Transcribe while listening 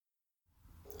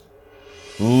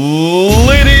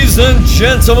Ladies and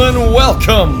gentlemen,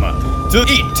 welcome to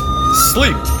Eat,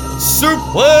 Sleep,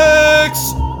 Suplex,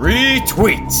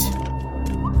 Retweet.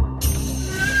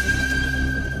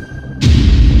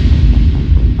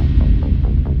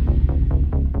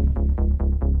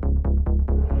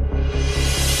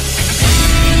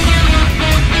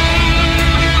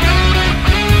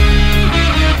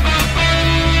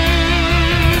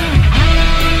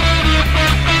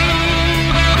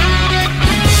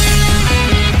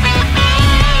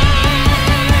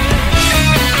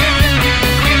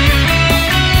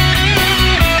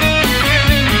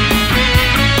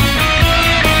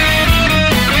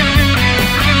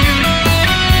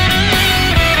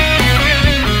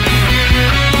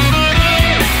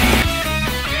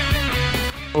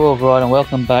 Hello everyone and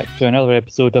welcome back to another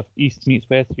episode of East Meets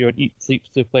West, your Eat, Sleep,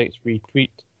 Suplex,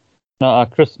 Retweet. Not a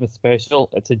Christmas special,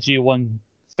 it's a G1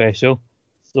 special.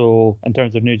 So in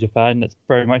terms of New Japan, it's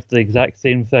pretty much the exact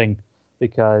same thing,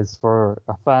 because for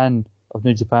a fan of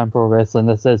New Japan Pro Wrestling,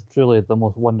 this is truly the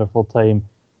most wonderful time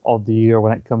of the year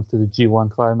when it comes to the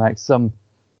G1 Climax. Some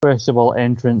questionable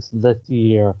entrants this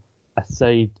year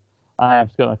aside, I am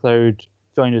Scott McLeod,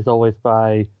 joined as always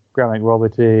by Grant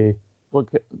McRoberty. We'll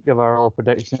give our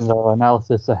predictions, our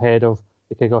analysis ahead of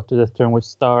the kickoff to this turn, which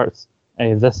starts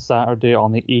this Saturday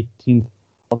on the 18th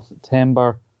of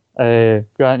September.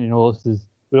 Grant, we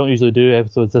don't usually do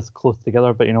episodes this close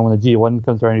together, but when the G1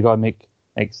 comes around, you got to make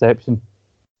an exception.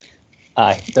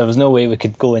 Aye, there was no way we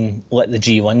could go and let the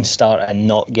G1 start and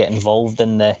not get involved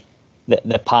in the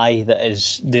pie that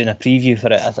is doing a preview for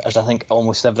it, as I think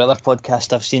almost every other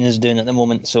podcast I've seen is doing at the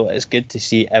moment. So it's good to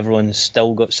see everyone's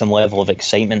still got some level of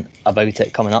excitement about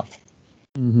it coming up.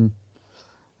 Mm-hmm.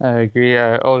 I agree.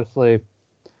 Obviously,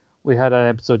 we had an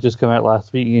episode just come out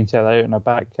last week. You can check that out in our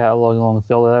back catalogue along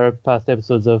with all the other past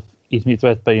episodes of East Meets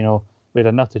West. But, we had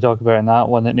enough to talk about in that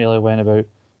one that nearly went about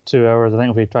 2 hours. I think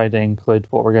if we tried to include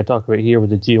what we're going to talk about here with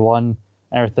the G1,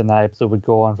 everything, that episode would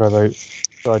go on for about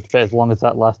as long as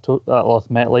that last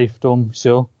MetLife Dome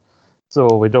show.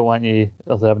 So we don't want you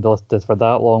having to listen to this for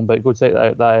that long, but go check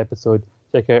out that episode.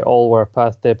 Check out all our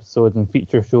past episodes and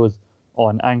feature shows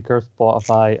on Anchor,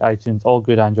 Spotify, iTunes, all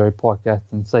good Android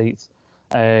podcasting sites.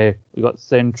 We got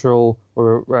Central,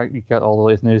 where you get all the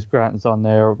latest news. Grant's on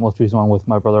there, most recent one with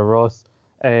my brother Ross.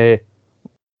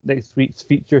 Next week's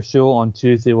feature show on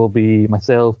Tuesday will be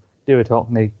myself, David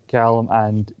Hockney, Callum,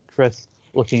 and Chris,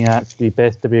 looking at the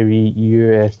best WWE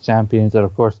US champions, and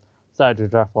of course Saturday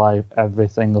Draft Live every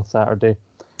single Saturday.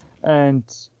 And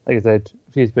like I said,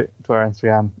 Facebook, Twitter,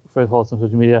 Instagram, follow us on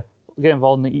social media. Get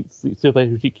involved in the Eat, Sleep,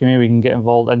 Suplex, Retweet community. We can get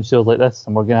involved in shows like this,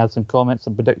 and we're going to have some comments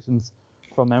and predictions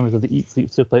from members of the Eat, Sleep,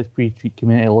 Suplex, Retweet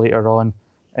community later on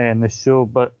in the show.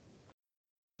 But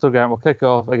so Grant, we'll kick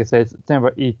off, like I said,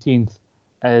 September 18th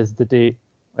is the date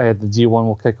the G1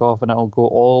 will kick off, and it'll go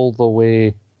all the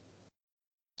way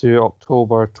to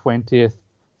October 20th,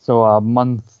 so a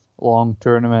month-long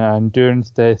tournament and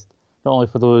endurance test, not only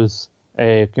for those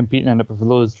competing in it, but for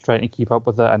those trying to keep up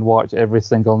with it and watch every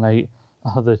single night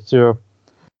of the tour.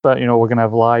 But, we're going to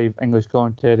have live English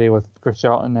commentary with Chris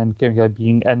Shelton and Kevin Kelly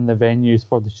being in the venues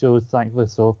for the shows, thankfully,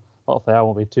 so hopefully I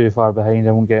won't be too far behind.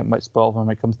 I won't get much spot when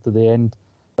it comes to the end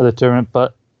of the tournament.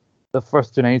 But the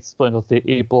first two nights split into the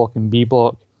A block and B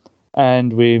block,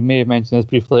 and we may have mentioned this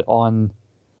briefly on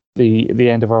the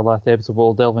end of our last episode, but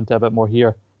we'll delve into a bit more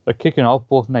here. They're kicking off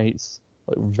both nights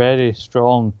very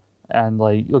strong, and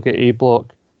look at A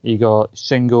block, you got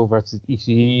Shingo versus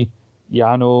Ishii,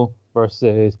 Yano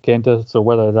versus Kenta, so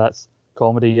whether that's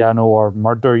comedy Yano or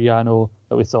murder Yano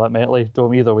that we saw at MetLife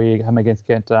Dome, either way, him against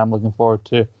Kenta I'm looking forward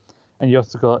to. And you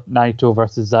also got Naito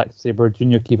versus Zack Sabre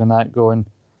Jr. keeping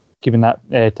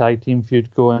that tag team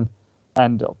feud going.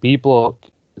 And B block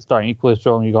starting equally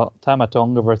strong, you got Tama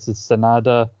Tonga versus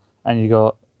Sanada, and you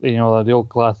got the old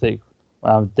classic,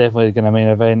 definitely going to main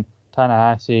event,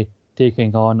 Tanahashi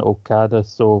taking on Okada.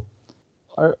 So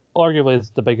arguably it's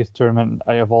the biggest tournament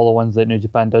out of all the ones that New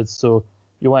Japan does, so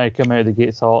you want to come out of the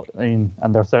gates hot, and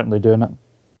they're certainly doing it.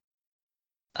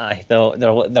 Aye,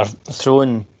 they're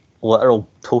throwing literal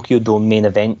Tokyo Dome main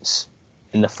events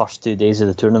in the first 2 days of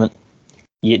the tournament.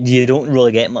 You don't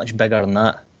really get much bigger than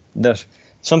that.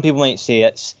 Some people might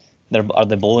say they're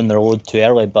blowing their load too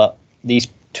early, but these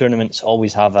tournaments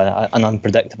always have an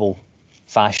unpredictable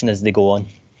fashion as they go on.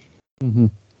 Mm-hmm.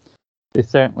 They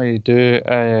certainly do.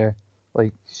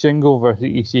 Like Shingo versus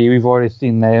Ishii, we've already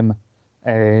seen them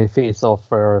face off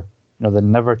for the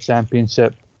Never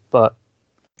Championship, but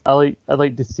I'd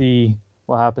like to see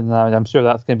what happens now. I'm sure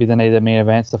that's going to be the night of the main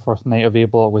events, the first night of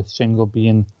April, with Shingo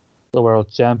being the world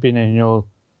champion, and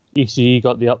Ishii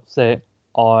got the upset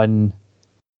on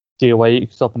Jay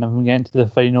White stopping him from getting to the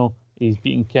final. He's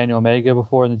beaten Kenny Omega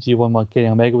before in the G1 when Kenny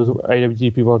Omega was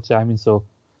IWGP World Champion. So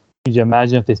could you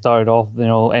imagine if they started off,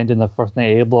 ending the first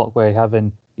night A block by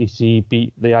having Ishii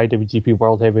beat the IWGP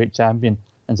World Heavyweight Champion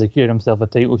and secure himself a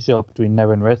title shot between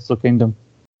now and Wrestle Kingdom?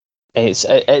 It's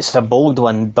a bold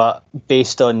one, but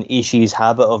based on Ishii's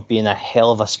habit of being a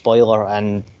hell of a spoiler,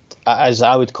 and as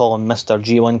I would call him, Mr.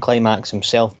 G1 Climax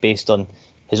himself, based on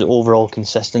his overall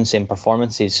consistency and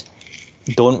performances,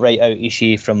 don't write out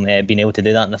Ishii from being able to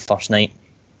do that in the first night.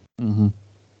 Mm-hmm.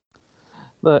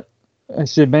 But I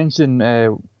should mention,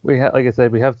 like I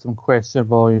said, we have some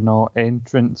questionable,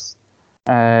 entrants.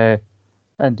 And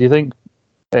do you think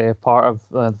part of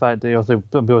the fact that also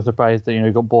some people are surprised that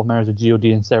you got both members of God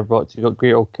and Seth Rollins, you got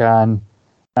Great-O-Khan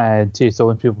and Chase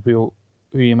Owens, people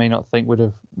who you may not think would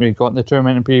have maybe gotten the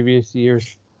tournament in previous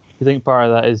years? Do you think part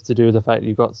of that is to do with the fact that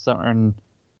you've got certain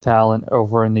talent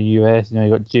over in the US? You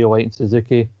got Jay White and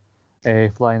Suzuki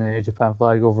flying the New Japan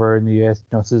flag over in the US.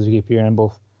 Suzuki appearing in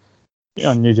both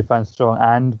on New Japan Strong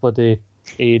and bloody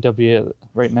AEW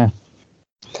right now.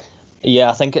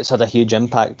 Yeah, I think it's had a huge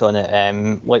impact on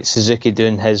it. Like Suzuki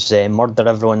doing his Murder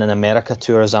Everyone in America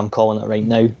tour, as I'm calling it right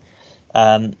now.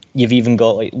 You've even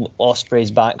got like Ospreay's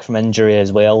back from injury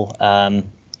as well.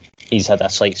 He's had a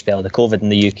slight spell of the COVID in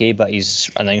the UK, but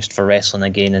he's announced for wrestling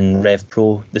again in Rev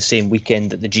Pro the same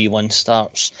weekend that the G1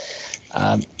 starts.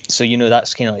 So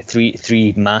that's kind of like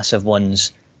three massive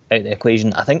ones out of the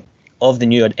equation. I think of the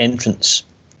new entrants,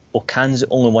 O'Khan's the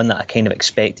only one that I kind of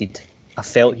expected. I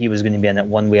felt he was going to be in it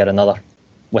one way or another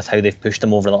with how they've pushed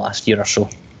him over the last year or so.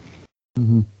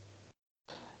 Mm-hmm.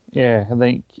 Yeah, I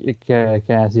think you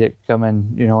can see it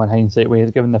coming, in hindsight,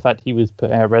 given the fact he was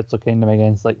put at Wrestle Kingdom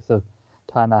against like the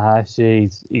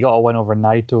Tanahashi. He got a win over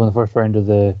Naito in the first round of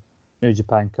the New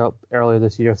Japan Cup earlier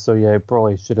this year, so yeah,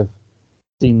 probably should have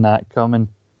seen that coming.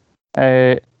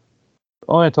 I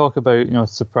want to talk about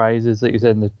surprises like you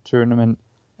said in the tournament.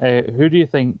 Who do you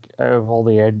think out of all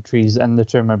the entries in the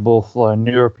tournament, both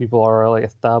newer people or like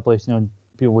established,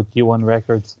 people with G1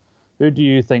 records, who do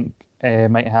you think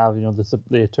might have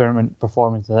the tournament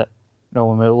performance that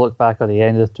when we look back at the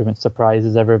end of the tournament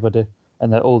surprises everybody,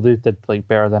 and that they did like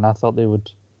better than I thought they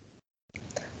would?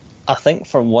 I think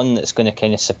for one that's going to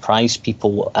kind of surprise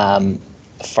people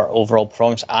for overall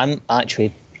performance, I'm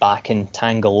actually backing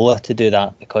Tanga Loa to do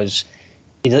that, because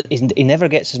he never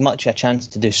gets as much a chance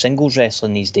to do singles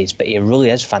wrestling these days, but he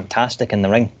really is fantastic in the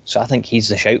ring. So I think he's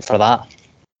the shout for that.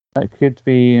 That could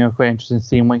be quite interesting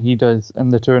seeing what he does in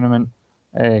the tournament.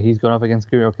 He's gone up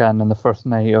against Great-O-Khan in the first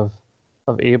night of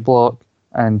A Block,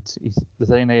 and the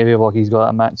second night of A Block he's got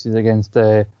a matches against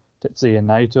Tetsuya and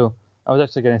Naito. I was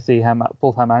actually going to say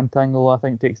both him and Tango, I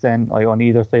think, to extent like on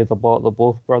either side of the block, the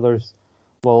both brothers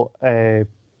will do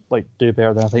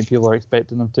better than I think people are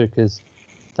expecting them to, because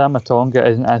Tama Tonga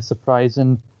isn't as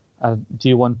surprising a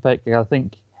G1 pick. I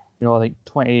think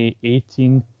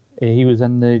 2018 he was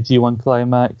in the G1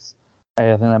 Climax. I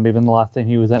think that may have been the last time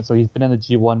he was in. So he's been in the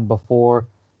G1 before.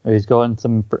 He's gotten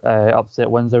some upset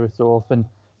wins every so often.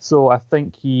 So I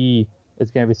think he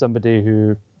is going to be somebody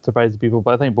who surprises people.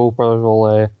 But I think both brothers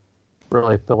will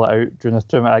really pull it out during this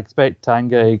tournament. I expect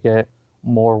Tanga to get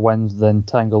more wins than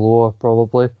Tanga Loa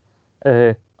probably.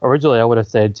 Originally I would have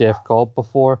said Jeff Cobb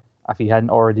before, if he hadn't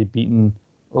already beaten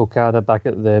Okada back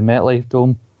at the MetLife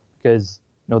Dome, because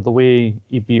the way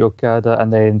he beat Okada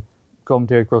and then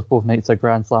commentary across both nights at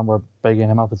Grand Slam were bigging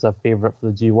him up as a favourite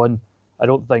for the G1.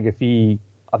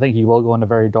 I think he will go on a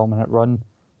very dominant run,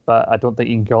 but I don't think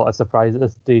he can call it a surprise at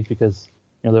this stage, because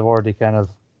they've already kind of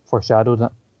foreshadowed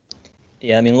it.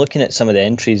 Yeah, I mean, looking at some of the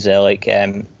entries there,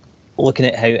 looking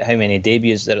at how many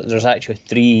debuts, there's actually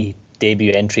 3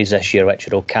 debut entries this year, which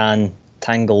are O'Khan,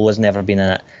 Tangle has never been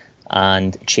in it,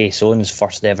 and Chase Owens'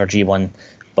 first ever G1.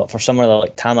 But for someone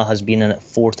like Tama has been in it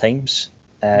 4 times.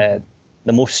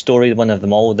 The most storied one of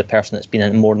them all, the person that's been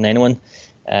in it more than anyone,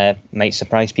 might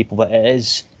surprise people, but it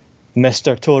is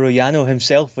Mr. Toru Yano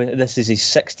himself. This is his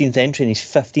 16th entry and his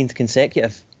 15th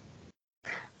consecutive.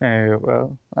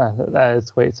 That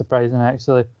is quite surprising,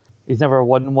 actually. He's never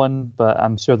won one, but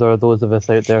I'm sure there are those of us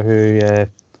out there who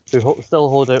still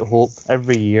hold out hope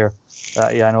every year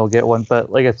that Yano will get one.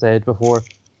 But like I said before,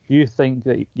 do you think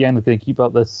that Yano's going to keep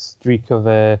up this streak of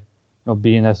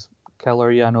being this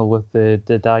killer Yano with the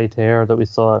dyed hair that we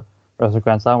saw at Wrestle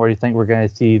Grand Slam, or do you think we're going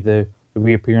to see the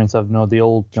reappearance of the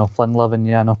old fun-loving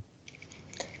Yano?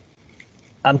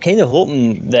 I'm kind of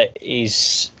hoping that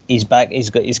he's back. He's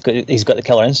got the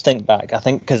killer instinct back. I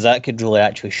think because that could really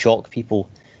actually shock people.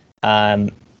 I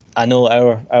know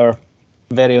our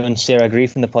very own Sarah Gray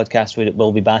from the podcast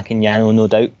will be back in Yano, no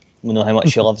doubt. We know how much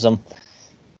she loves him.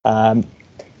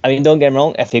 I mean, don't get me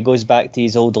wrong, if he goes back to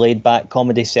his old laid-back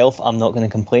comedy self, I'm not going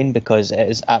to complain because it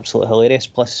is absolutely hilarious.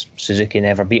 Plus, Suzuki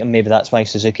never beat him. Maybe that's why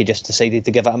Suzuki just decided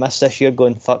to give it a miss this year,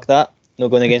 going, fuck that, no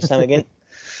going against him again.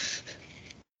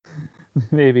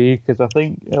 Maybe, because I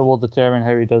think it will determine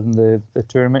how he does in the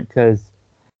tournament, because,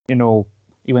 you know,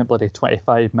 he went bloody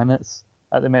 25 minutes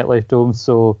at the MetLife Dome,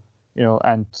 so, you know,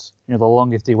 and, you know, the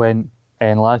longest he went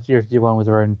in last year's G1 was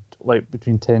around, like,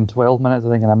 between 10 12 minutes, I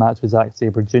think, in a match with Zack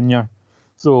Sabre Jr.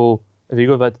 So, if you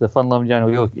go back to the Fun Loving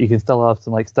Channel, you can still have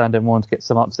some, like, stand-out moments, get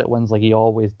some upset wins like he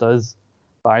always does,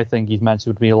 but I think his match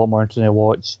would be a lot more interesting to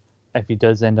watch if he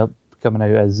does end up coming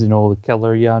out as, you know, the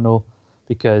killer Yano,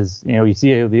 because, you know, you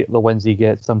see how the wins he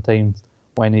gets sometimes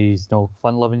when he's, you know,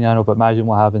 fun-loving Yano, but imagine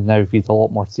what happens now if he's a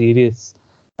lot more serious,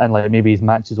 and, like, maybe his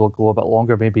matches will go a bit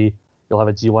longer. Maybe you'll have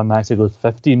a G1 match that goes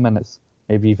 15 minutes,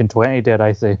 maybe even 20, dare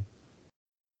I say.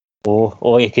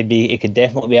 Oh, he could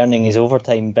definitely be earning his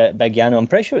overtime, Big Yano. I'm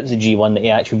pretty sure it was the G1 that he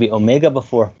actually beat Omega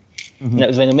before. Mm-hmm. And it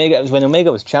was when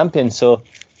Omega was champion, so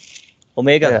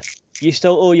Omega, you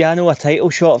still owe Yano a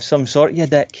title shot of some sort, you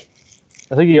dick.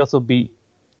 I think he also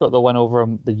got the win over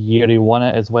him the year he won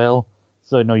it as well.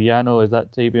 So, you know, Yano is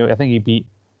that type. I think he beat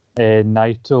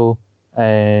Naito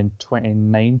in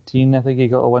 2019. I think he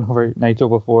got a win over Naito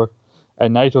before.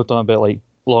 And Naito, talking about, like,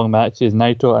 long matches,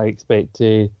 Naito I expect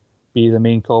to be the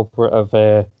main culprit of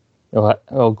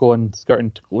going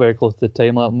skirting very close to the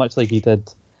time limit, much like he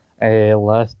did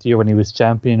last year when he was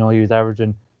champion. You know, he was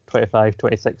averaging 25,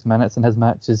 26 minutes in his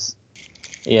matches.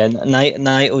 Yeah,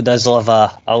 Naito does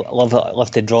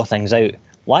love to draw things out.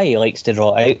 Why he likes to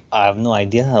draw out, I have no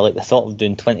idea. I like the thought of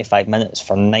doing 25 minutes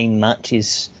for 9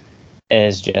 matches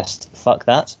is just fuck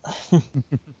that.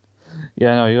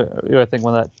 Yeah, no, you gotta think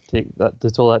when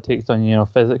the toll that takes on you, you know,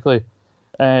 physically.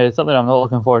 Something I'm not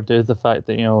looking forward to is the fact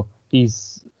that, you know,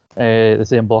 he's the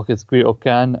same block as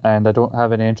Great-O-Khan, and I don't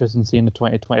have any interest in seeing the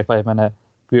 20-25 minute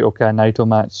Great-O-Khan Naito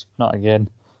match. Not again.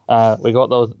 We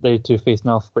got they two facing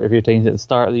off quite a few times at the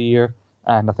start of the year,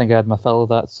 and I think I had my fill of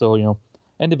that. So, you know,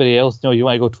 anybody else, you know, you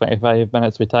want to go 25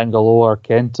 minutes with Tangaloa or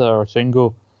Kenta or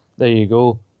Shingo, there you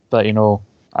go. But, you know,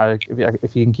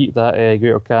 if you can keep that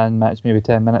Great-O-Khan match maybe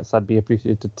 10 minutes, I'd be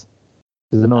appreciated.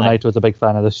 Because I know Naito's a big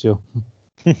fan of this show.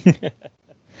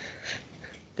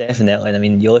 Definitely. I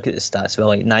mean, you look at the stats. Well,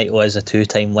 like, Naito is a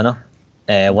 2-time winner,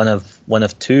 one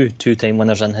of two-time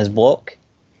winners in his block.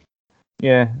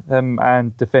 Yeah,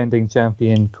 and defending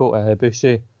champion Kota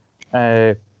Ibushi.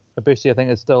 Ibushi, I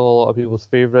think, is still a lot of people's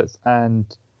favourites,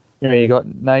 and, you know, you got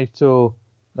Naito,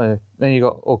 then you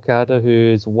got Okada,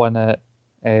 who's won it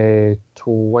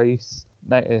twice.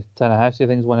 Tanahashi, I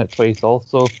think, has won it twice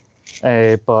also, but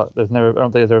I don't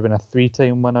think there's ever been a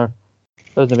 3-time winner.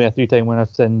 There hasn't been a 3-time winner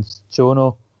since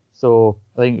Chono, so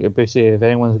I think Ibushi, if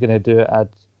anyone's going to do it, I'd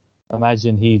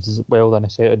imagine he's well done a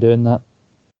shot at doing that.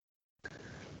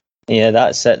 Yeah,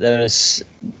 that's it. There is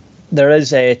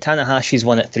Tanahashi's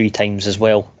won it 3 times as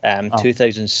well.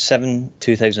 2007,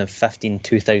 2015,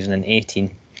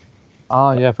 2018.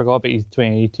 Oh yeah, I forgot about his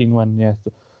 2018 one. Yeah,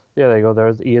 so, yeah, there you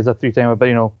go. He is a 3-timer, but,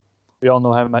 you know, we all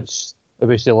know how much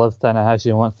Ibushi loves Tanahashi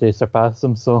and wants to surpass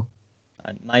him. So,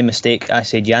 and my mistake. I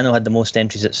said Yano had the most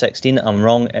entries at 16. I'm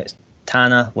wrong. It's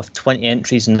Tana with 20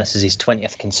 entries, and this is his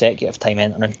 20th consecutive time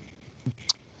entering.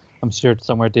 I'm sure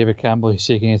somewhere David Campbell is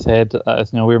shaking his head at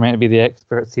us. You know, we're meant to be the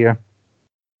experts here.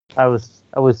 I was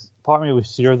part of me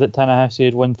was sure that Tanahashi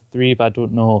had won 3, but I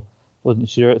don't know, wasn't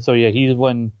sure. So yeah, he's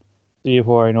won 3 or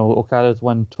 4. You know, Okada's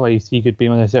won twice. He could be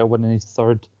when I said winning his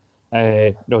 3rd.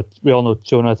 No, we all know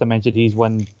Chono, as I mentioned, he's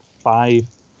won 5.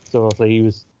 So like, he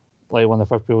was like one of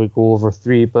the first people to go over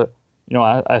 3. But, you know,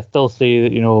 I still say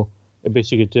that, you know,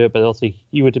 Ibushi could do it, but also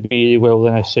he would be well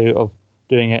within a shout of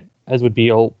doing it.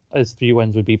 His 3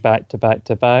 wins would be back to back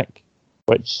to back,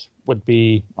 which would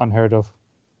be unheard of.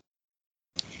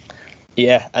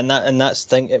 Yeah, and that's the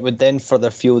thing. It would then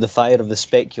further fuel the fire of the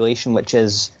speculation, which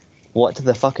is, what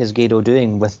the fuck is Gedo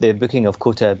doing with the booking of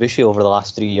Kota Ibushi over the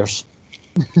last 3 years?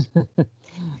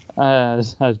 I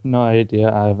have no idea.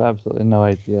 I have absolutely no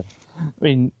idea. I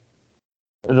mean,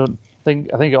 I think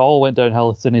it all went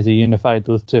downhill as soon as he unified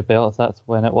those 2 belts. That's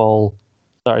when it all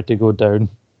started to go down.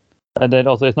 And then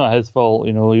also, it's not his fault.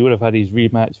 You know, he would have had his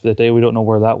rematch for the day. We don't know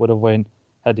where that would have went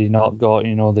had he not got,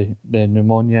 you know, the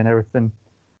pneumonia and everything.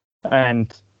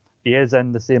 And he is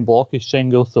in the same block as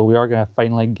Shingo, so we are going to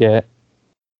finally get,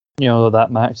 you know,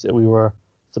 that match that we were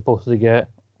supposed to get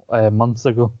months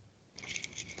ago.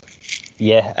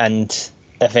 Yeah, and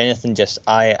if anything, just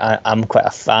I'm quite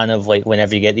a fan of, like,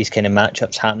 whenever you get these kind of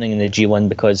matchups happening in the G1,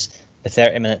 because the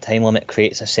 30-minute time limit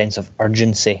creates a sense of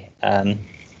urgency.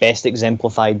 Best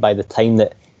exemplified by the time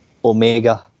that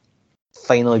Omega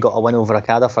finally got a win over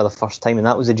Okada for the first time, and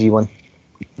that was the G1.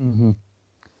 Mm-hmm.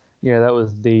 Yeah, that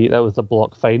was the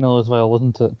block final as well,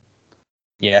 wasn't it?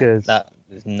 Yeah, that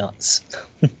was nuts.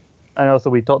 And also,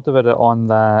 we talked about it on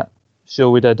that show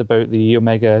we did about the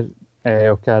Omega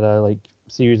Okada like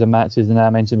series of matches, and I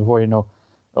mentioned before, it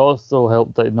also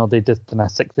helped that they just did a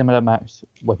 60-minute match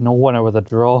with no winner with a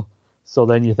draw. So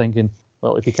then you're thinking,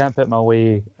 well, if you can't put them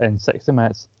away in 60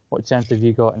 minutes, what chance have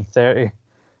you got in 30?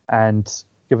 And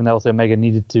given that also Omega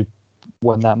needed to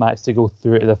win that match to go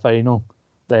through to the final,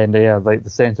 then the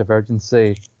sense of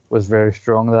urgency was very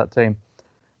strong at that time.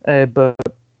 But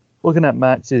looking at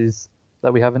matches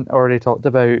that we haven't already talked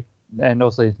about, and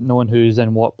obviously knowing who's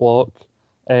in what block,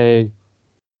 Grant,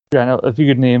 if you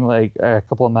could name like a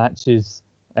couple of matches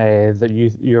that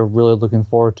you're really looking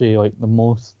forward to like the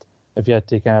most, if you had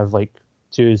to kind of like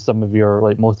choose some of your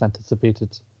like most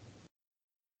anticipated.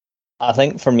 I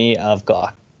think for me, I've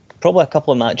got probably a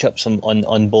couple of matchups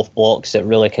on both blocks that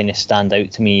really kind of stand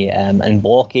out to me. In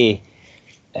Block A,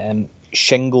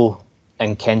 Shingo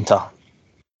and Kenta.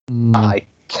 I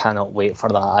cannot wait for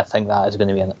that. I think that is going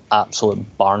to be an absolute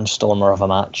barnstormer of a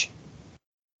match.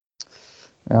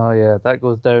 Oh yeah, that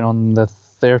goes down on the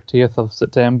 30th of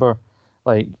September.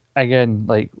 Like again,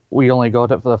 like we only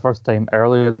got it for the first time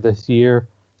earlier this year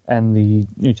in the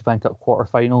New Japan Cup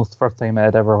quarterfinals. First time it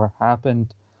had ever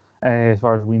happened, as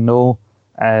far as we know.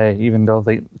 Even though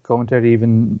the commentary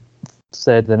even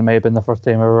said that it may have been the first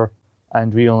time ever,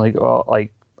 and we only got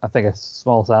like I think a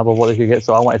small sample of what they could get.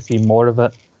 So I want to see more of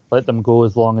it. Let them go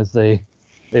as long as they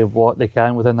what they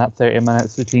can within that 30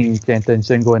 minutes between Kenta and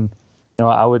Shingo. And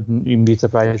I wouldn't even be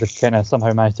surprised if Kenta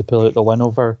somehow managed to pull out the win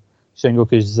over Shingo,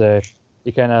 because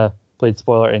he kind of played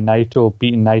spoiler in Naito,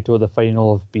 beating Naito at the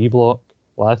final of B Block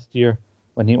last year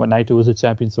when Naito was the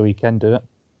champion, so he can do it.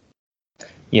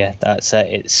 Yeah, that's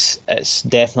it. It's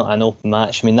definitely an open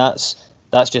match. I mean, that's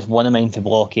just one of mine for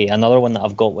Block A. Another one that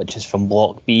I've got, which is from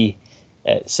Block B,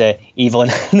 it's Evil.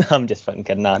 I'm just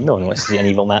thinking, no one wants to see an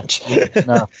Evil match.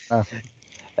 No.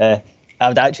 I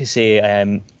would actually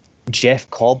say Jeff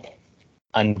Cobb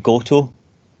and Goto.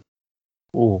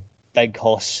 Oh, big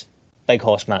horse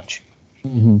match.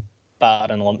 Mm-hmm.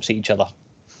 Battering lumps at each other.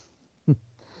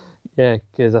 Yeah,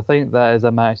 because I think that is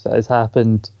a match that has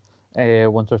happened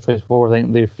once or twice before. I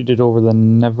think they feuded over the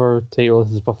Never title.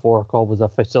 This is before Cobb was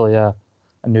officially a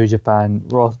New Japan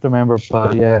roster member.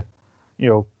 But yeah,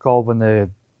 Cobb and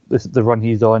the run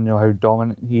he's on, how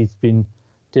dominant he's been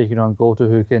taking on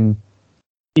Goto,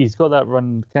 he's got that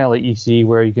run kind of like EC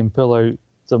where he can pull out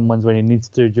some wins when he needs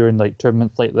to during like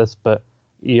tournaments like this, but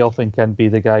he often can be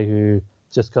the guy who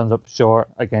just comes up short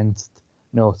against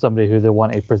somebody who they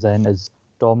want to present as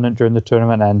dominant during the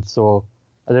tournament. And so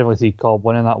I definitely see Cobb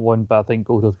winning that one, but I think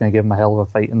Goto's going to give him a hell of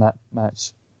a fight in that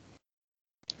match.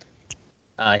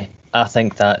 Aye, I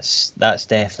think that's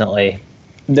definitely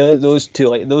those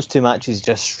two matches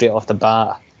just straight off the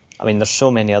bat. I mean, there's so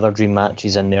many other dream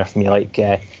matches in there for me, like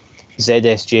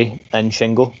ZSJ and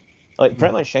Shingo. Like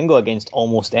pretty much Shingo against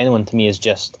almost anyone to me is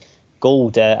just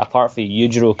gold. Apart from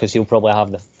Yujiro, because he'll probably have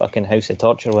the fucking House of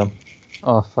Torture with him.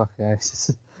 Oh fuck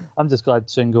yes! I'm just glad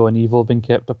Shingo and Evil have been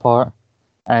kept apart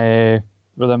for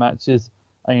the matches.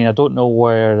 I mean, I don't know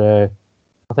where.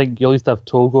 I think you at least have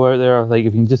Togo out there. Like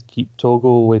if you can just keep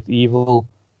Togo with Evil,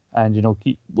 and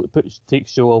take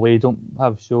Show away, don't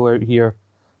have Show out here,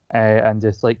 and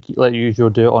just like let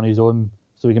Yujiro do it on his own,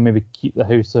 so we can maybe keep the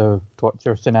House of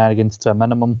Torture shenanigans to a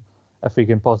minimum, if we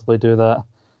can possibly do that.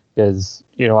 Because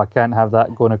I can't have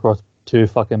that going across two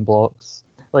fucking blocks.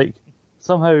 Like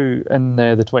somehow in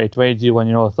the 2020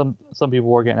 G1, some people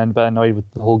were getting a bit annoyed with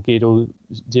the whole Gedo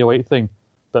Jay White thing.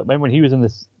 But when he was in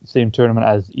the same tournament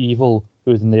as Evil,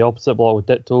 who was in the opposite block with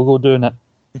Dick Togo doing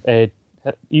it,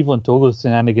 Evil and Togo's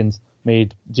shenanigans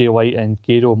made Jay White and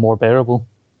Gedo more bearable.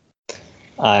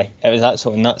 Aye, it was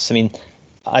absolutely nuts. I mean,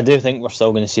 I do think we're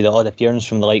still going to see the odd appearance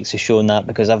from the likes of Show and that,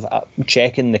 because I'm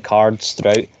checking the cards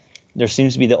throughout. There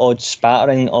seems to be the odd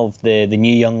spattering of the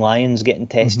new Young Lions getting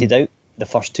tested out. The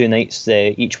first two nights,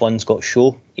 each one's got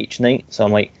Show each night. So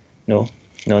I'm like, no,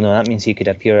 that means he could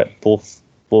appear at both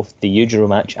the Yujiro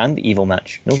match and the Evil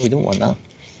match. No, we don't want that.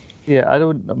 Yeah, I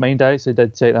don't mind. I actually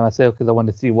did check that myself because I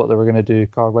wanted to see what they were going to do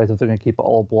card-wise, if they're going to keep it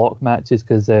all block matches,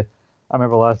 because I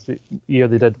remember last year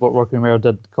they did what Rocky Romero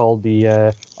did called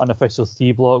the unofficial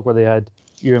C block, where they had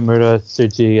Uemura,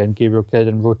 Tsuji and Gabriel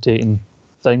Kidd rotating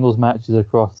singles matches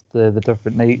across the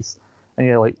different nights.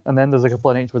 And and then there's a couple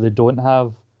of nights where they don't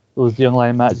have those Young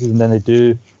Lion matches, and then they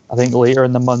do. I think later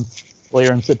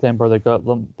in September, they got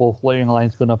them both Young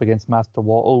Lions going up against Master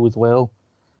Wato as well.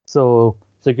 So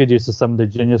it's a good use of some of the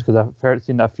juniors, because I've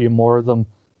seen a few more of them.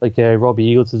 Like Robbie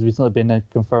Eagles has recently been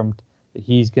confirmed that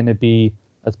he's going to be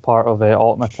as part of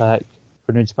Ultimate Attack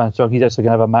for New Japan Strong. He's actually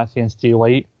going to have a match against Jay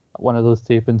White at one of those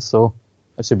tapings, so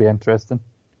that should be interesting.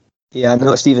 Yeah, I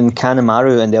noticed even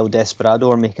Kanemaru and El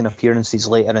Desperado are making appearances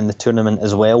later in the tournament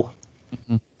as well,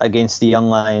 against the Young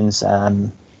Lions.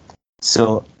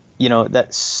 So,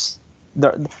 that's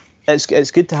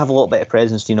it's good to have a little bit of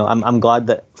presence. I'm glad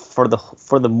that for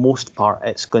the most part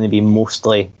it's going to be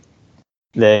mostly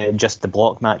just the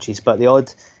block matches, but the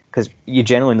odd, because you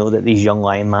generally know that these Young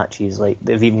Lion matches, like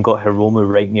they've even got Hiromu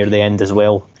right near the end as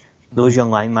well. Those Young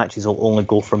Lion matches will only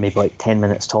go for maybe like 10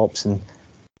 minutes tops, and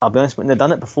I'll be honest, when they've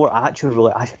done it before,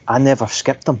 I never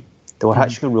skipped them. They were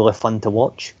actually really fun to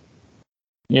watch.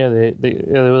 Yeah, they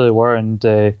really were, and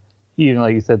even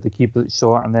like you said, they keep it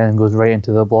short and then goes right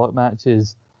into the block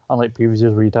matches. Unlike previous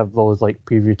years where you'd have those like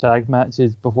preview tag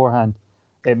matches beforehand,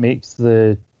 it makes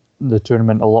the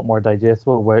tournament a lot more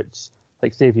digestible. Which,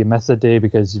 like, say if you miss a day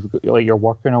because you're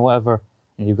working or whatever,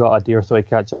 and you've got a day or so to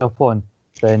catch up on,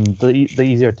 then the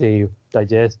easier to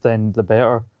digest, then the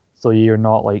better. So you're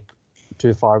not like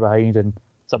too far behind and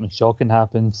something shocking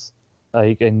happens,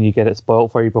 like, and you get it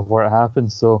spoiled for you before it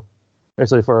happens. So,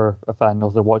 especially for a fan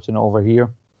also watching it over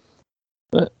here.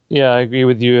 But yeah, I agree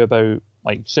with you about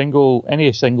like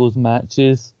any singles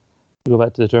matches. To go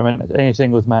back to the tournament, any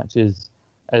singles matches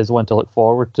is one to look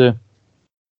forward to.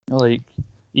 Like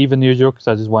even Yujiro, because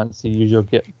I just want to see Yujiro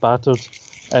get battered.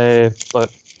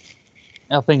 But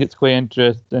I think it's quite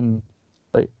interesting.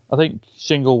 Like, I think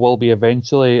Shingo will be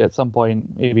eventually at some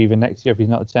point, maybe even next year if he's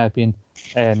not a champion.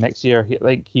 Next year,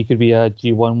 he could be a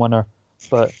G1 winner.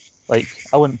 But like,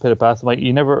 I wouldn't put it past him. Like,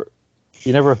 you never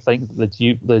think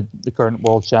that the current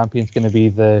world champion is going to be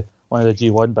the one of the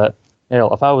G1. But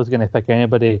hell, if I was going to pick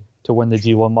anybody to win the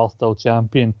G1 while still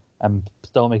champion and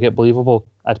still make it believable,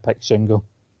 I'd pick Shingo.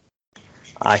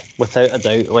 Aye, without a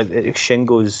doubt. Like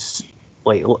Shingo's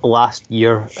last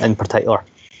year in particular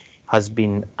has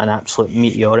been an absolute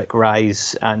meteoric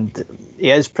rise, and he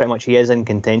is in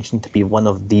contention to be one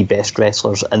of the best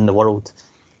wrestlers in the world.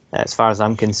 As far as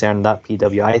I'm concerned, that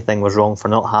PWI thing was wrong for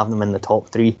not having him in the top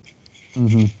 3.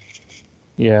 Mm-hmm.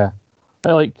 Yeah,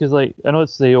 because I know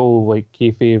it's the old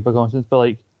kayfabe constants,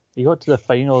 but he got to the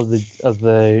final of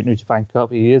the New Japan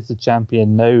Cup. He is the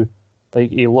champion now.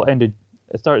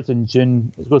 It starts in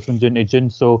June. It goes from June to June.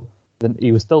 So then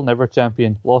he was still never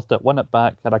champion. Lost it, won it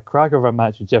back. Had a cracker of a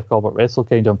match with Jeff Cobb at Wrestle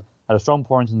Kingdom. Had a strong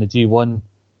performance in the G1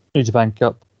 New Japan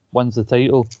Cup. Wins the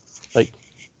title.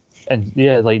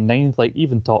 Ninth,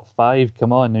 even top 5.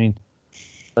 Come on, I mean,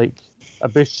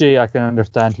 Ibushi, I can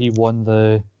understand. He won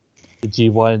the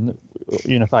G1,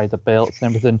 unified the belts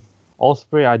and everything.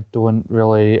 Ospreay, I don't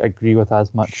really agree with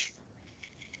as much.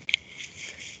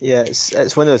 Yeah,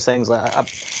 it's one of those things.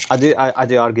 I do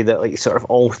argue that sort of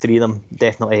all 3 of them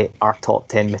definitely are top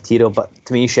 10 material. But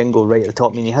to me, Shingo right at the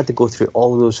top. I mean, he had to go through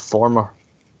all of those former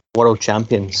world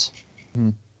champions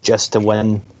just to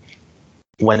win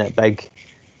it big.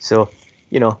 So,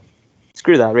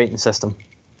 screw that rating system.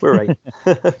 We're right.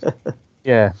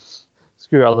 Yeah,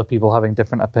 screw other people having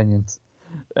different opinions.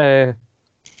 But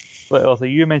also,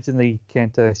 you mentioned the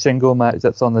Kenta Shingo match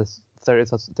that's on the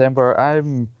 30th of September.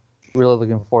 I'm really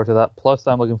looking forward to that. Plus,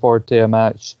 I'm looking forward to a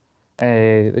match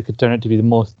that could turn out to be the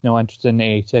most interesting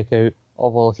to check out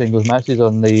of all the singles matches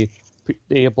on the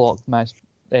A block match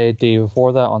day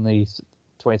before that on the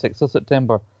 26th of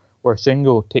September, where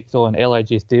Shingo takes on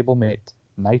LIJ stablemate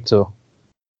Naito.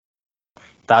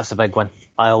 That's a big one.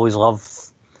 I always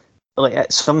love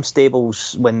some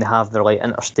stables when they have their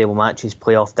inter-stable matches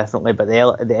play off differently, but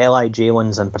the LIJ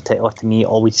ones in particular to me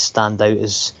always stand out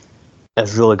as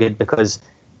really good, because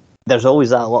there's always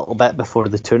that little bit before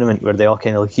the tournament where they all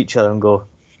kind of look at each other and go,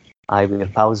 "Aye, we're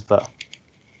pals, but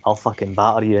I'll fucking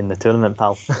batter you in the tournament,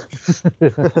 pal."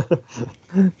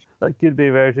 That could be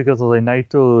very true, because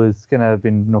Naito has kind of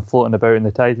been floating about in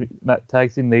the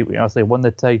tag scene. They won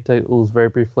the tag titles very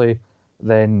briefly,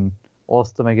 then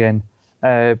lost them again.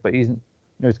 But he's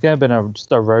kind of been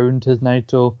just around his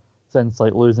Naito since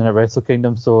losing at Wrestle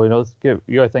Kingdom. So you got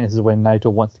to think this is when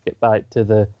Naito wants to get back to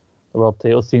the world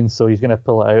title scene. So he's going to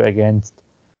pull it out against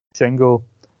Shingo,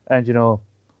 and it'll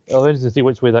be interesting to see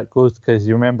which way that goes, because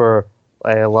you remember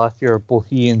last year both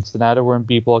he and Sanada were in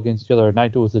B block against each other.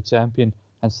 Naito was the champion,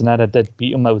 and Sanada did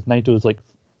beat him. That was Naito's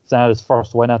Sanada's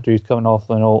first win after he's coming off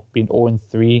being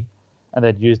 0-3, and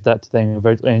they'd used that to then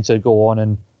eventually go on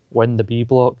and win the B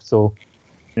block. So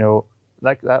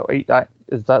that's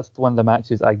one of the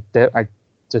matches I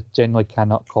just generally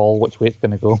cannot call which way it's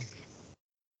going to go.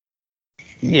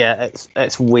 Yeah,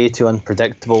 it's way too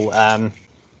unpredictable.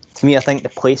 To me, I think the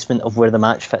placement of where the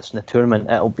match fits in the tournament,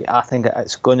 I think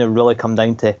it's going to really come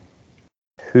down to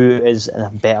who is in a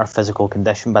better physical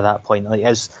condition by that point. Like,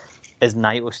 is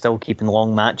Naito still keeping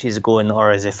long matches going,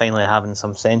 or is he finally having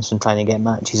some sense and trying to get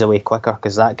matches away quicker?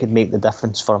 Because that could make the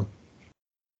difference for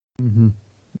him.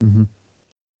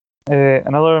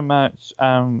 Another match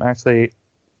I'm actually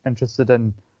interested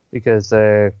in because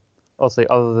obviously,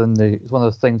 other than it's one of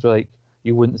those things where like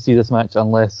you wouldn't see this match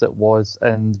unless it was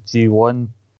in G1.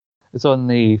 It's on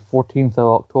the 14th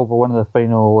of October, one of the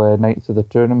final nights of the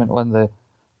tournament. The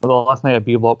last night of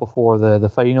B Block before the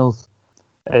finals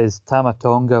is Tama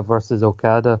Tonga versus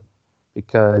Okada,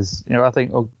 because I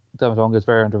think Tama Tonga is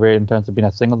very underrated in terms of being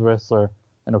a singles wrestler,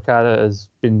 and Okada has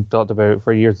been talked about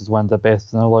for years as one of the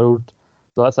best in the world.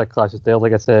 So that's a clash of styles,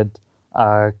 like I said,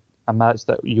 a match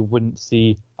that you wouldn't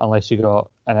see unless you got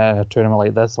in a tournament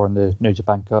like this or in the New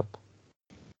Japan Cup.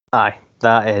 Aye,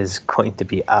 that is going to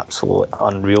be absolutely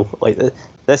unreal. Like,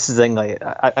 this is the thing. Like,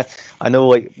 I know,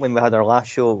 like when we had our last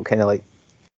show, kind of like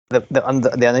the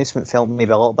announcement felt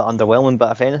maybe a little bit underwhelming.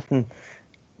 But if anything,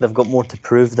 they've got more to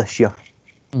prove this year.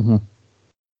 Mm-hmm.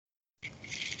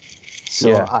 So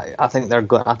yeah. I think they're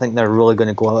really going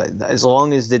to go out, as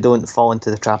long as they don't fall into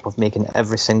the trap of making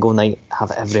every single night have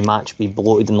every match be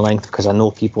bloated in length, because I know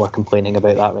people are complaining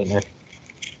about that right now.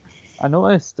 I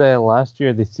noticed last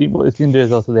year what they seem to do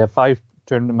is also they have 5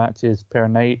 tournament matches per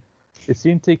night. They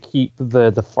seem to keep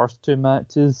the first 2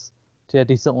 matches to a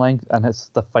decent length, and it's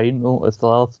the final, it's the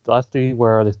last 3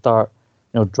 where they start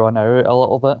drawing out a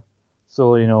little bit.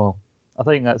 So I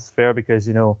think that's fair, because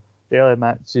the early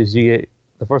matches you get.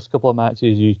 The first couple of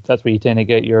matches, that's where you tend to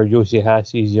get your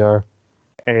Yoshihashis, your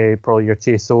probably your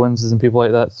Chase Owens and people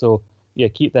like that. So yeah,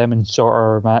 keep them in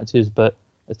shorter matches, but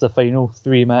it's the final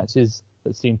 3 matches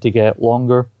that seem to get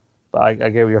longer. But I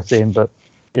get what you're saying, but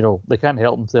they can't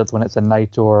help themselves when it's a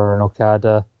Naito or an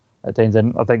Okada at times.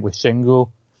 And I think with Shingo,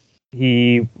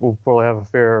 he will probably have a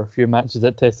fair few matches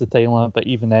that test the time limit, but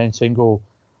even then, Shingo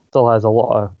still has a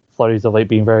lot of flurries of like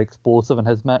being very explosive in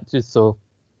his matches. So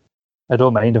I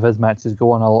don't mind if his matches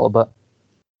go on a little bit.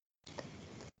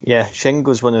 Yeah,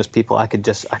 Shingo's one of those people I could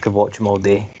watch him all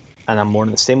day, and I'm more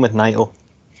the same with Naito.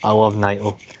 I love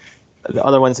Naito. The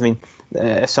other ones, I mean,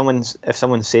 if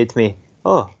someone said to me,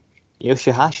 "Oh,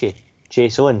 Yoshihashi,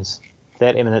 Chase Owens,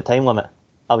 30-minute time limit,"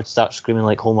 I would start screaming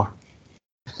like Homer.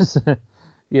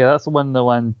 Yeah, that's one of the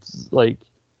ones, like,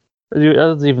 it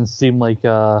doesn't even seem like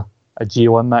a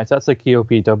G1 match. That's a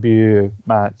KOPW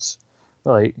match.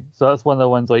 Like, so that's one of the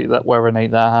ones like that. Whatever night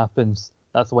that happens,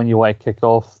 that's the one you want to kick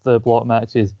off the block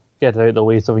matches, get it out of the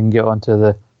way so we can get onto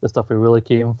the stuff we really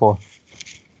came for.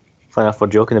 Funny enough, we're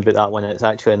joking about that one. It's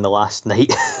actually in the last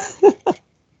night.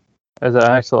 Is it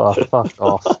actually? Oh, fuck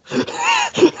off.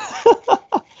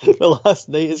 The last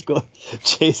night has got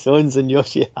Chase Owens and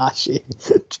Yoshihashi.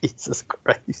 Jesus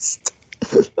Christ.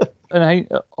 And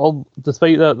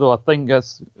despite that though, I think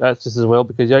that's just as well,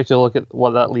 because you actually look at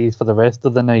what that leaves for the rest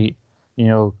of the night.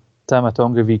 Tama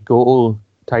Tonga v Goto,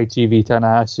 Taichi v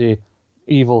Tanahashi,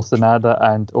 Evil Sanada,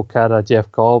 and Okada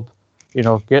Jeff Cobb.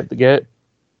 Get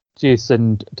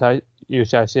Jason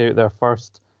Yoshihashi out there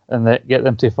first, and get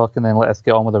them to fucking then let us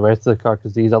get on with the rest of the card,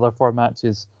 because these other 4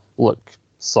 matches look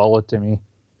solid to me.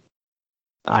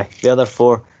 Aye, the other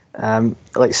 4,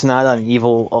 like Sanada and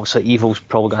Evil. Obviously, Evil's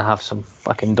probably going to have some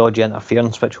fucking dodgy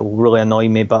interference, which will really annoy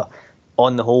me. But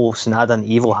on the whole, Sanada and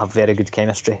Evil have very good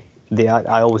chemistry.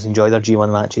 I always enjoy their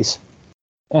G1 matches.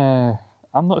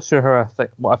 I'm not sure how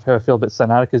I feel about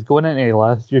Sanada, because going into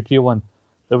last year G1,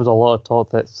 there was a lot of talk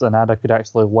that Sanada could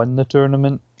actually win the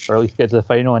tournament, or at least get to the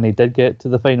final, and he did get to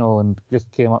the final and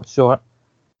just came up short.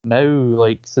 Now,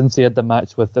 like, since he had the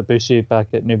match with Ibushi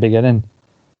back at New Beginning,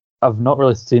 I've not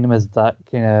really seen him as that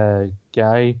kind of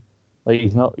guy. Like,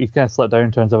 he's kind of slipped down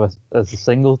in terms of as a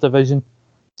singles division.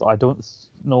 So I don't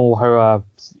know how I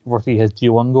foresee his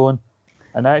G1 going.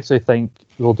 And I actually think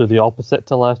we'll do the opposite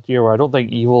to last year, where I don't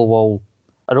think this will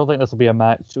be a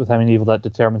match with him and Evil that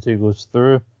determines who goes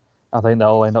through. I think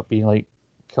that'll end up being like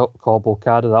Cobb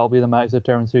Okada. That'll be the match that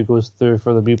determines who goes through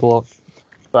for the B block.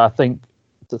 But I think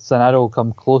that Sanada will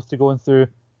come close to going through,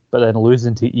 but then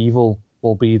losing to Evil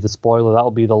will be the spoiler.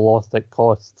 That'll be the loss that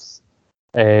costs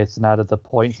Sanada the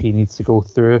points he needs to go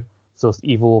through. So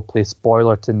Evil will play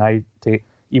spoiler tonight.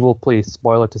 Evil will play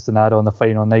spoiler to Sanada on the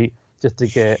final night, just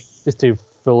to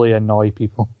fully annoy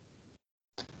people.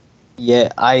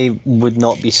 Yeah, I would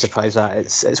not be surprised at it.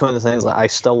 It's one of the things that I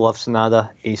still love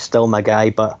Sanada. He's still my guy,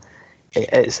 but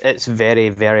it's very,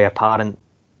 very apparent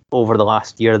over the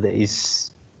last year that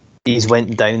he's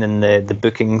went down in the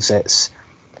bookings.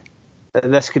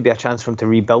 This could be a chance for him to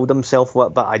rebuild himself,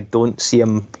 but I don't see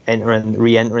him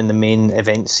re-entering the main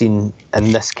event scene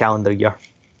in this calendar year.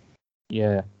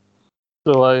 Yeah,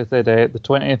 So, like I said, the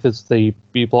 20th is the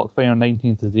B block final,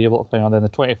 19th is the A block final, then the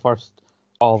 21st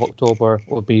of October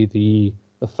will be the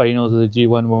finals of the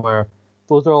G1, where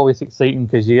those are always exciting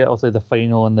because you get also the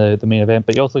final and the main event,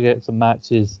 but you also get some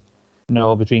matches,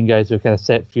 between guys who kind of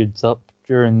set feuds up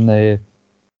during the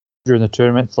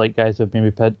tournaments, like guys who have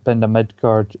maybe pinned a mid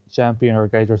card champion, or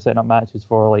guys who are setting up matches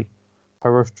for like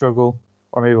power struggle,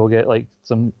 or maybe we'll get like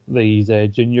these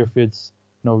junior feuds,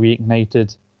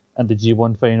 reignited, and the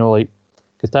G1 final, like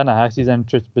because Tanahashi's in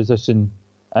interesting position,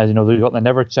 as they've got the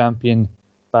Never champion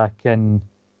back in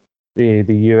the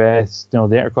US. The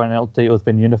Intercontinental title has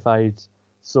been unified,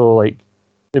 so like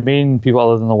the main people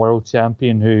other than the world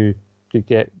champion who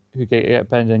get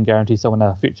pinned and guarantee someone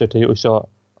a future title shot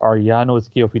are Yano as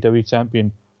KOPW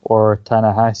champion or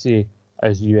Tanahashi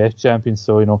as US champion.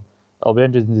 So it'll be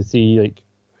interesting to see like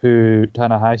who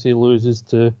Tanahashi loses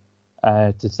to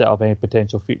set up any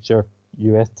potential future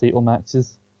US title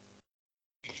matches.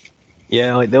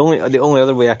 Yeah, like the only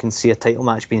other way I can see a title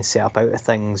match being set up out of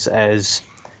things is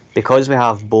because we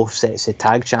have both sets of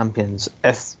tag champions.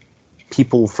 If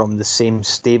people from the same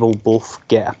stable both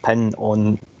get a pin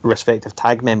on respective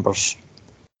tag members,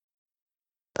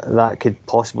 that could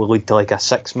possibly lead to like a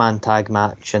 6-man tag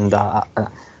match and a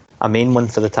main one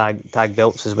for the tag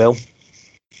belts as well.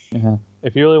 Yeah.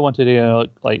 If you really wanted to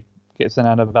like get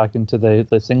Sanada back into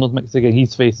the singles mix again,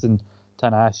 he's facing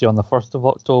Tanahashi on the 1st of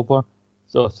October.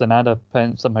 So if Sanada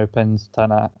somehow pins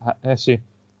Tanahashi,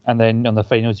 and then on the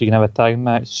finals you can have a tag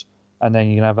match, and then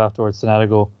you can have afterwards Sanada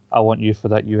go, I want you for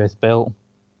that US belt.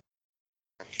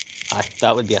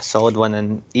 That would be a solid one.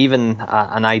 And even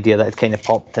an idea that had kind of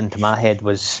popped into my head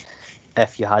was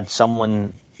if you had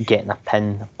someone getting a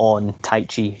pin on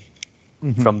Taichi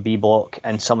from B Block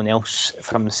and someone else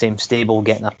from the same stable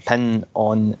getting a pin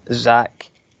on Zack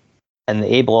in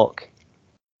the A Block.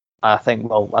 I think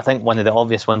one of the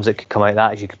obvious ones that could come out of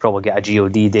that is you could probably get a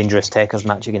GOD Dangerous Tekkers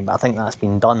match again, but I think that's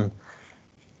been done.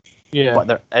 Yeah. But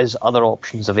there is other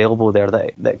options available there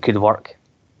that could work.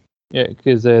 Yeah,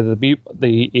 because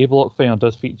the A Block final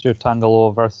does feature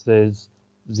Tangaloa versus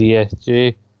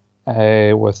ZSJ,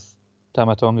 with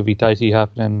Tamatonga v Taichi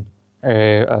happening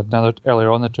another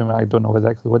earlier on in the tournament. I don't know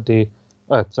exactly what day.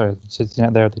 Sorry, it's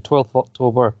there. The 12th of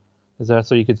October is there,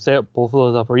 so you could set up both of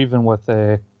those up, or even with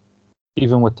Tangaloa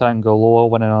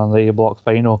winning on the A Block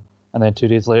final, and then 2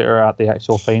 days later at the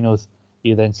actual finals,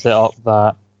 you then set up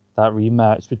that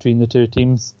rematch between the two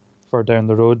teams for down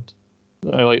the road.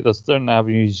 Like there's certain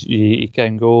avenues you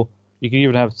can go. You can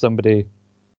even have somebody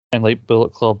in like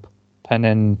Bullet Club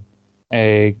pinning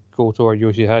Goto or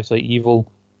Yoshihashi, like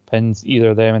Evil pins either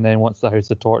of them, and then wants the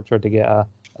House of Torture to get a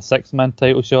 6-man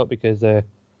title shot, because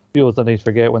people sometimes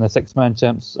forget when the 6-man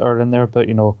champs are in there. But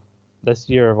this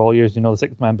year of all years, the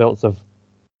 6-man belts have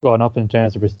gone up in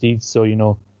terms of prestige. So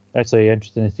actually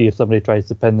interesting to see if somebody tries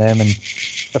to pin them and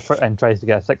tries to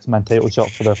get a 6-man title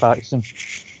shot for their faction.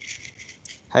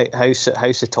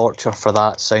 House of Torture for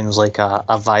that sounds like a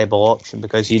viable option,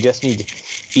 because you just need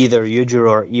either Yujiro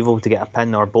or Evil to get a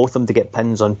pin, or both of them to get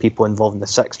pins on people involved in the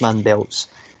 6-man belts.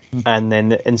 And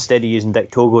then instead of using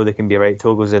Dick Togo, they can be right,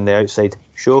 Togo's in the outside.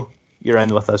 Sho, you're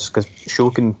in with us, because Sho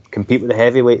can compete with the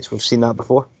heavyweights. We've seen that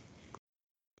before.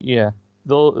 Yeah,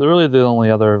 really the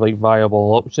only other like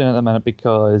viable option at the minute,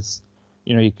 because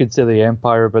you could say the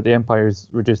Empire, but the Empire's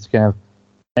reduced to kind of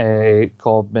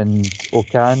Cobb and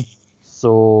Okan.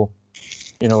 So,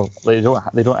 they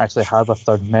don't actually have a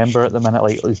third member at the minute,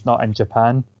 like at least not in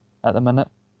Japan at the minute.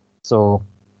 So,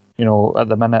 at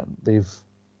the minute they've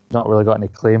not really got any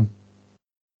claim.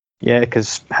 Yeah,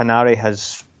 because Hanari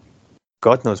has,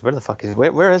 God knows where the fuck is.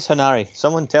 Where is Hanari?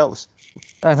 Someone tell us.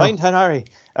 Find Hanari.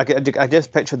 I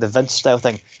just pictured the Vince style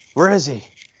thing. Where is he?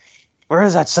 Where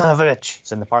is that son of a bitch?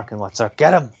 It's in the parking lot, sir.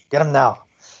 Get him now.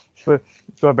 So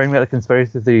bring me the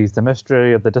conspiracy theories, the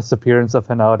mystery of the disappearance of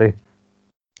Hanari.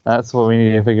 That's what we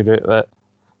need to figure out.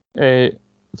 But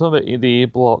talking about the A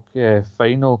Block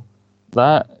final,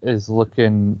 that is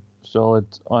looking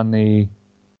solid on the.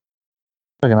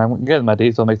 I'm getting my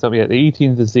dates all mixed up. Yeah, the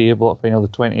 18th is the A Block final, the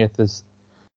 20th is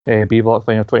B Block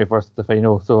final, 21st is the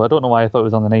final. So I don't know why I thought it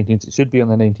was on the 19th. It should be on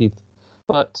the 19th.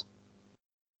 But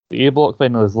the A Block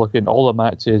final is looking, all the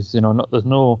matches, there's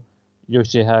no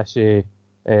Yoshihashi,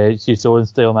 Shisoen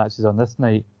style matches on this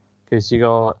night, because you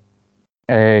got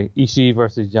Ishii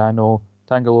versus Yano,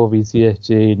 Tangaloa v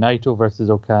CSJ, Naito versus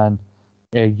Okan,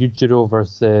 Yujiro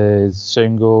versus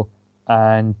Shingo,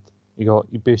 and you got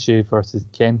Ibushi versus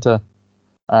Kenta.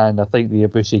 And I think the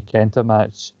Ibushi Kenta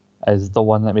match is the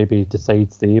one that maybe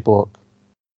decides the A Block.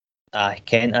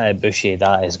 Kenta Ibushi,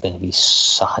 that is going to be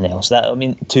something else.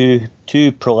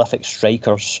 Two prolific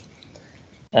strikers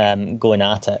going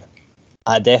at it.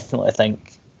 I definitely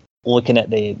think, looking at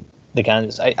the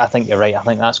candidates, I think you're right. I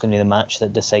think that's going to be the match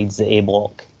that decides the A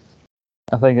block.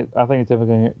 I think it's definitely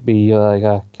going to be like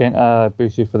a Kenta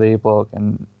Ibushi for the A block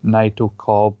and Naito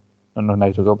Cobb, no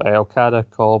Naito Cobb, Okada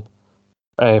Cobb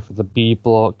for the B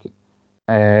block,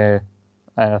 and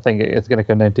I think it's going to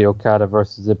come down to Okada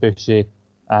versus Ibushi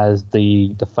as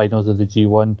the finals of the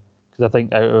G1, because I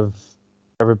think out of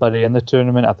everybody in the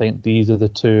tournament, I think these are the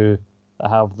two that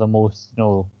have the most,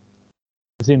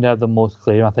 seem to have the most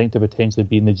claim, I think, to potentially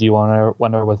being the G1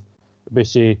 winner, with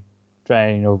Ibushi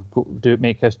trying,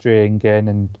 make history again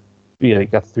and be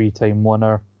like a 3-time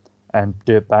winner and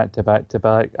do it back to back to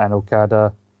back, and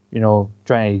Okada,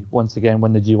 trying to once again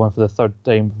win the G1 for the third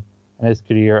time in his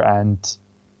career, and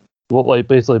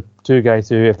basically two guys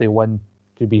who, if they win,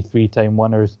 could be 3-time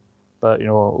winners. But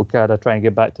Okada trying to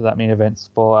get back to that main event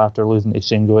spot after losing to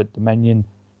Shingo at Dominion,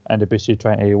 and Ibushi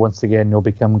trying to once again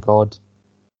become God.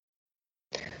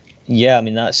 Yeah, I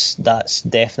mean that's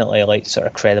definitely like sort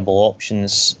of credible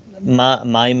options.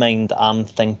 My mind, I'm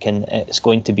thinking it's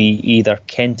going to be either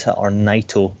Kenta or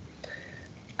Naito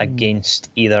against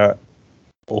either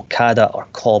Okada or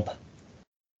Cobb.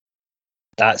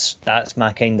 That's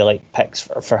my kind of like picks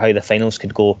for how the finals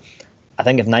could go. I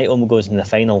think if Naito goes in the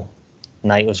final,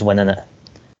 Naito's winning it.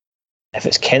 If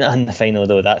it's Kenta in the final,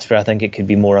 though, that's where I think it could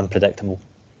be more unpredictable.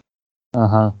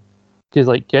 Because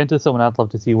like Kenta's someone I'd love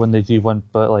to see win the G1,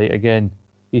 but like again,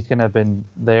 he's kind of been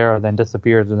there and then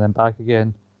disappeared and then back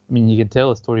again. I mean, you can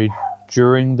tell a story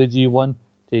during the G1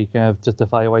 to kind of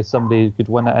justify why somebody could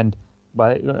win it, and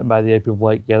by the end, people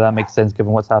like, yeah, that makes sense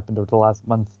given what's happened over the last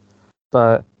month.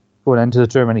 But going into the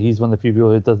tournament, he's one of the few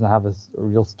people who doesn't have a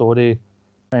real story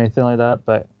or anything like that.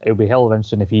 But it would be hell of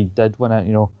interesting if he did win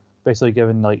it, especially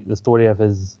given like the story of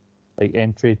his like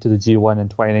entry to the G1 in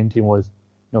 2019 was,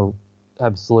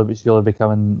 absolutely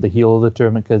becoming the heel of the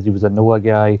tournament because he was a Noah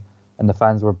guy and the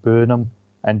fans were booing him.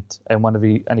 And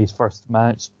in his first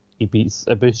match, he beats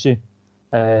Ibushi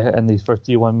in his first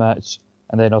G1 match.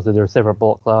 And then also there were several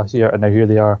blocks last year, and now here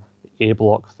they are, A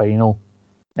block final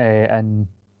in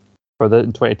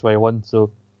 2021.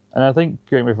 So, and I think,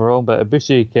 correct me if I'm wrong, but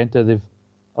Ibushi, Kenta, they've,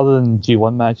 other than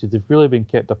G1 matches, they've really been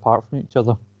kept apart from each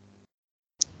other.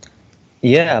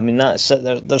 Yeah, I mean that's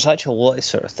it. There's actually a lot of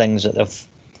sort of things that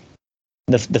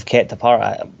they've kept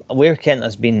apart. Where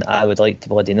Kenta's been, I would like to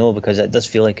bloody know, because it does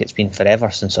feel like it's been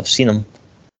forever since I've seen him.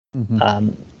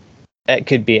 It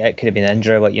could have been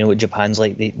injury, but what Japan's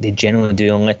like, they generally do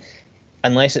only,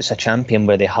 unless it's a champion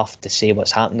where they have to say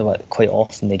what's happened, but quite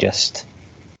often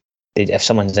if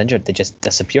someone's injured, they just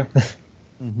disappear.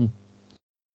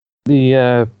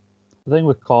 The thing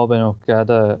with Cobb and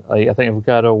Okada, I think if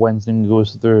Okada wins and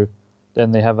goes through,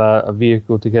 then they have a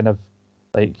vehicle to kind of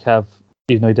like have,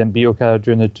 even though he didn't beat Okada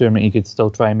during the tournament, he could still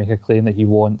try and make a claim that he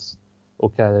wants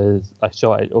a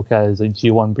shot at Okada's like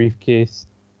G1 briefcase,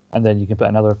 and then you can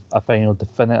put a final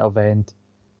definitive end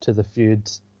to the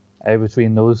feud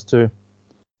between those two.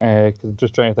 Because I'm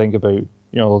just trying to think about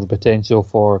the potential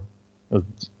for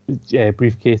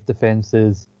briefcase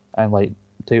defenses and like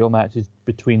title matches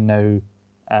between now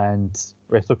and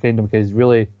Wrestle Kingdom, because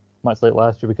really, much like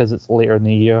last year, because it's later in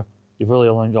the year, you've really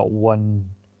only got one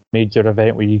major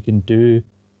event where you can do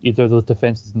either of those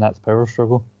defenses, and that's Power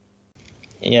Struggle.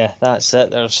 Yeah, that's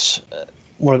it.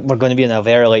 We're going to be in a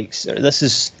very this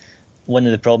is one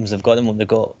of the problems they've got.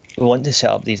 We want to set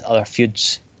up these other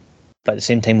feuds, but at the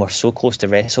same time we're so close to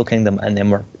Wrestle Kingdom, and then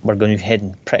we're going to be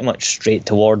heading pretty much straight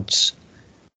towards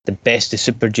the best of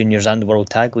Super Juniors and the World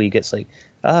Tag League. It's like,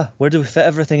 where do we fit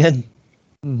everything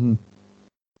in?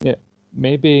 Yeah,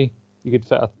 maybe you could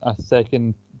fit a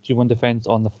second G1 defense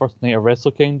on the first night of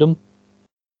Wrestle Kingdom,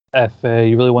 if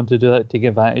you really want to do that, take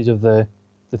advantage of the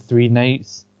 3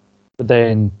 nights. But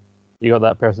then you got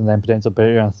that person then potential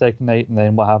better on the second night, and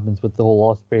then what happens with the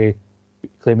whole Ospreay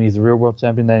claiming he's the real world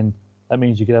champion? Then that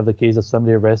means you could have the case of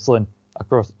somebody wrestling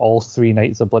across all 3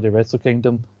 nights of bloody Wrestle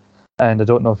Kingdom. And I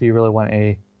don't know if you really want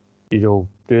to,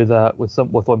 do that with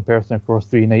one person across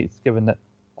 3 nights, given that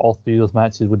all 3 of those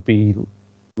matches would be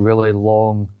really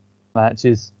long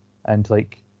matches, and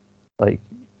like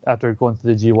after going to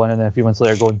the G1 and then a few months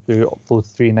later going through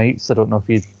those 3 nights, I don't know if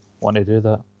you'd want to do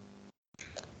that.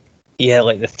 Yeah,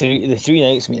 like the three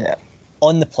nights. I mean,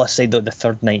 on the plus side, though, the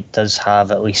third night does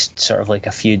have at least sort of like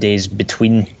a few days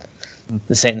between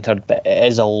the second and third, but it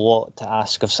is a lot to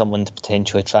ask of someone to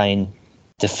potentially try and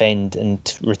defend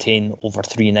and retain over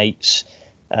 3 nights.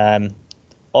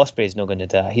 Ospreay's not going to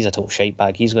do that. He's a total shite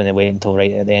bag. He's going to wait until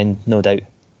right at the end, no doubt.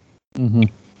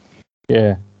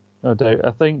 Yeah, no doubt.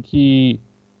 I think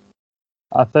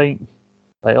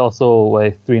like also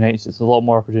like 3 nights, it's a lot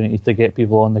more opportunities to get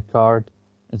people on the card.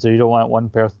 and so you don't want one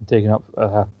person taking up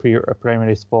a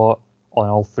primary spot on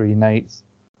all 3 nights.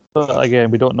 But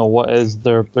again, we don't know what is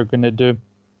they're going to do.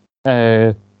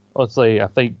 Honestly, I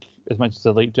think, as much as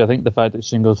I'd like to, I think the fact that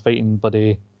Shingo's fighting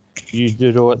bloody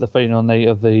Yujiro at the final night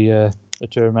of the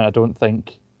tournament, I don't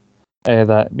think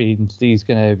that means he's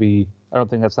going to be... I don't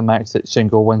think that's a match that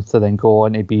Shingo wants to then go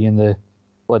on to be in the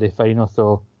bloody final.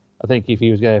 So I think if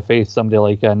he was going to face somebody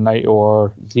like a Naito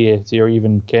or ZSC or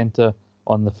even Kenta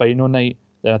on the final night,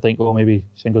 then I think, well, maybe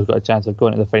Shingo's got a chance of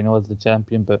going to the final as the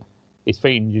champion. But he's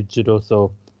fighting Yujiro,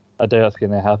 so I doubt that's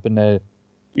going to happen.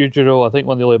 Yujiro, I think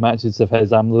one of the only matches of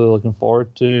his I'm really looking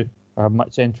forward to or have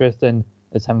much interest in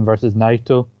is him versus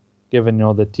Naito, given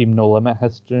the Team No Limit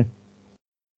history.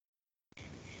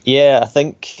 Yeah, I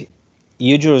think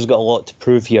Yujiro's got a lot to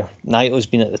prove here. Naito's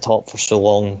been at the top for so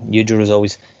long. Yujiro's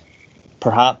always...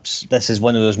 Perhaps this is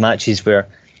one of those matches where,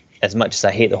 as much as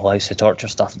I hate the whole House of Torture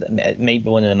stuff, it might be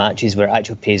one of the matches where it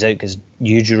actually pays out because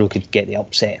Yujiro could get the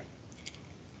upset.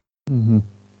 Mm-hmm.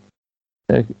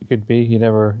 It could be. You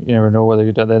never know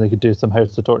whether they could do some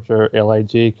House of Torture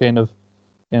LIJ kind of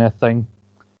thing.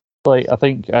 Like, I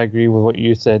think I agree with what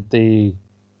you said. They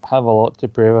have a lot to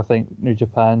prove. I think New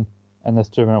Japan in this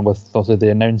tournament, with also the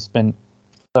announcement,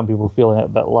 some people feeling it a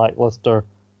bit lackluster,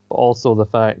 but also the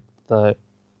fact that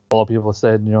a lot of people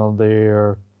said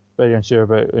they're very unsure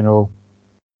about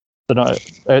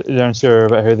they're unsure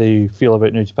about how they feel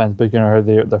about New Japan's booking or how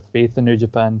their faith in New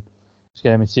Japan. It's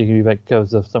kind of shaky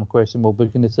because of some questionable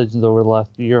booking decisions over the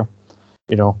last year.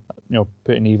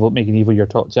 Making Evil your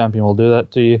top champion will do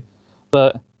that to you.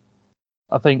 But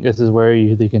I think this is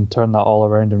where they can turn that all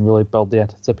around and really build the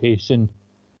anticipation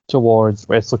towards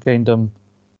Wrestle Kingdom.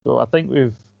 So I think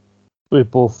we've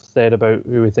both said about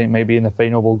who we think might be in the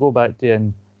final. We'll go back to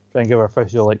and try and give our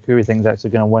official who we think is actually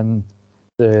going to win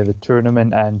the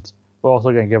tournament, and we're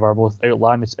also going to give our most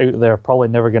outlandish, out there, probably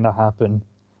never going to happen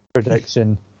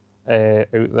prediction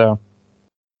out there.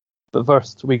 But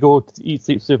first, we go to the Eat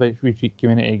Sleep Suplex Retreat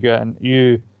community, and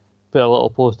you put a little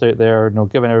post out there,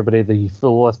 giving everybody the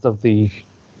full list of the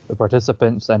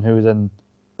participants and who's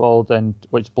involved and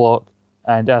which block,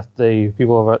 and asked the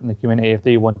people over in the community if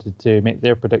they wanted to make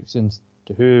their predictions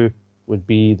to who would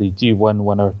be the G1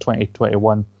 winner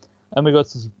 2021. And we got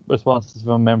some responses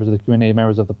from members of the community,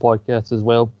 members of the podcast as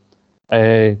well.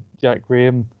 Jack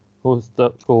Graham,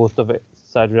 co-host of it,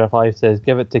 Saturday Night Live, says,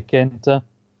 give it to Kenta.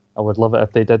 I would love it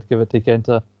if they did give it to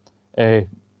Kenta.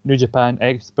 New Japan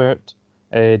expert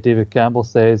David Campbell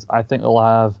says, I think they'll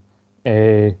have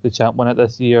the champ win it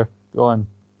this year. Go on,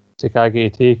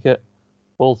 Takagi, take it.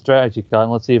 Bold strategy, Khan.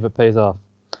 Let's see if it pays off.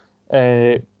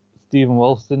 Stephen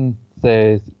Wilson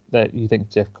says that you think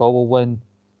Jeff Cobb will win.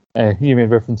 You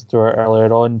made reference to her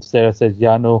earlier on. Sarah says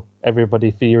Yano. Everybody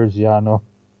fears Yano.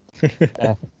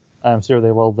 I'm sure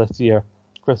they will this year.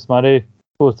 Chris Murray,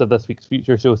 host of this week's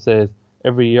Future Show, says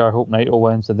every year I hope Naito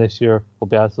wins, and this year will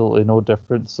be absolutely no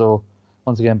different. So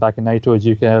once again, back in Naito, as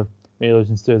you kind of made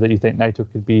allusions to, that you think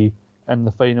Naito could be in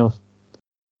the finals.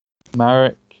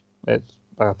 Marek,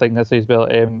 I think that's how you spell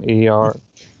it, Marek.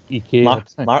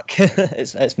 Mark.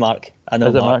 it's Mark. I know.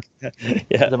 Is it Mark.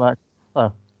 Yeah. Is it Mark?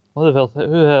 Oh, who the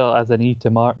hell has an E to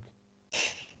Mark?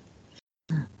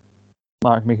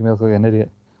 Mark making me look like an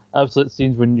idiot. Absolute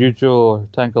scenes when Yujiro or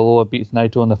Tangaloa beats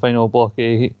Naito on the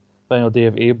final day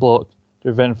of A block to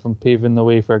prevent him from paving the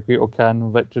way for a Great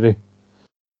Okan victory.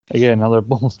 Again, another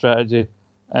bold strategy.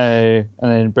 And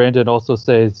then Brendan also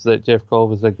says that Jeff Cobb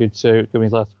was a good shout, given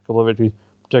his last couple of victories,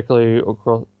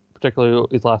 particularly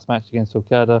his last match against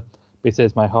Okada. But he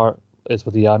says my heart is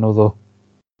with Yano though.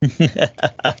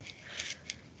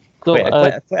 So,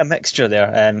 quite a mixture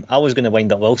there. I was going to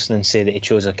wind up Wilson and say that he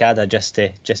chose Okada just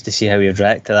to see how he would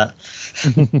react to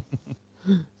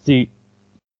that. See,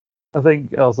 I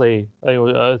think I'll say I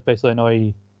especially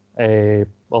annoy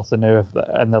Wilson now if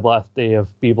in the last day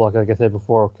of B block, like I said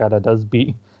before, Okada does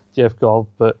beat Jeff Cobb.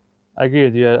 But I agree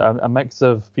with you. A mix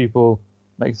of people,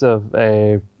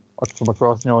 from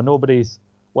across. Nobody's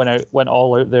went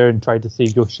all out there and tried to see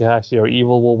Yoshihashi or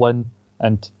Evil will win,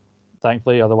 and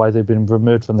thankfully, otherwise they've been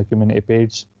removed from the community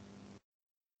page.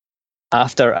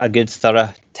 After a good thorough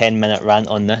 10-minute rant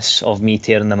on this of me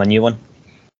tearing them a new one.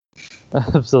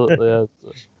 Absolutely.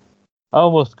 I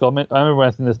almost comment. I remember when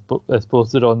I seen this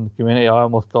posted on the community, I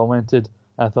almost commented.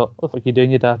 I thought, what the fuck are you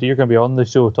doing, you daft? You're going to be on the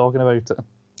show talking about it.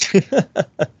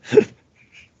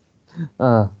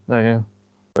 There you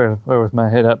go. Where was my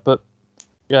head at? But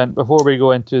yeah, before we go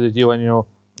into the G1,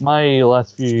 my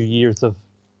last few years of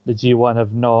the G1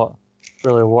 have not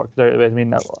really worked out. I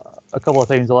mean, a couple of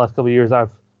times the last couple of years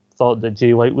I've thought that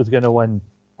Jay White was going to win,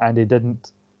 and he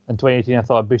didn't. In 2018 I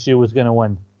thought Bushi was going to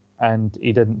win, and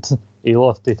he didn't. he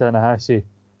lost to Tanahashi.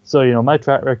 So, my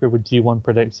track record with G1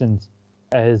 predictions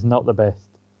is not the best.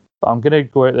 But I'm going to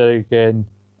go out there again,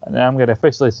 and I'm going to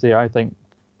officially say I think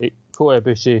Kota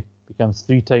Ibushi becomes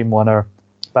 3-time winner,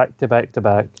 back to back to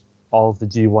back, of the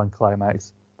G1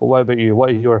 climax. But what about you?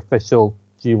 What is your official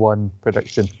G1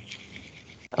 prediction?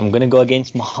 I'm going to go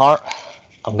against my heart.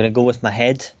 I'm going to go with my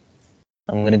head.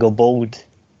 I'm going to go bold.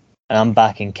 And I'm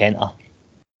backing Kenta.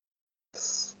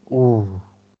 Ooh.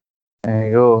 There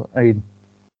you go.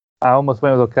 I almost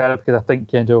went with Okada because I think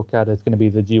Kenta Okada is going to be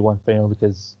the G1 final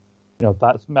because,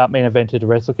 that main evented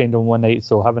Wrestle Kingdom one night,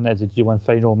 so having it as a G1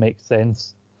 final makes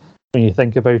sense when you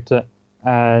think about it.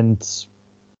 And,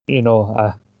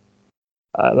 that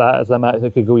is a match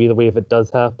that could go either way if it does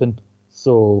happen.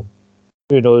 So,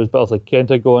 who knows? But also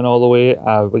Kenta going all the way,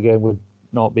 again, would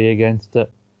not be against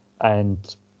it.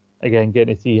 And, again,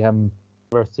 getting to see him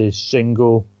versus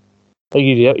Shingo. I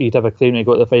think he'd have a claim to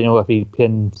go to the final if he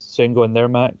pins Shingo in their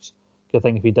match. I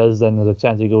think if he does, then there's a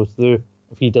chance he goes through.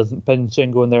 If he doesn't pin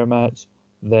Shingo in their match,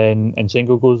 and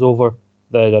Shingo goes over,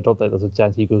 then I don't think there's a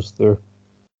chance he goes through.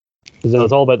 Because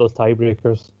it's all about those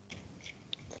tiebreakers.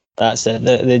 That's it.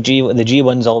 The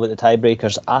G1's all about the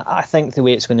tiebreakers. I think the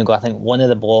way it's going to go, I think one of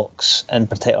the blocks in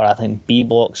particular, I think B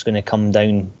block's going to come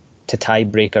down to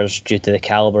tiebreakers due to the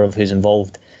caliber of who's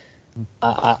involved.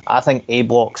 I think A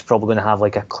block's probably going to have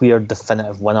like a clear,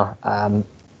 definitive winner.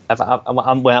 If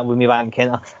I'm with me backing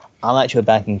Kenta, I'm actually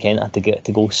backing Kenta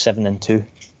to go 7-2.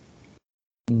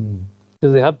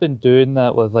 Because they have been doing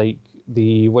that with like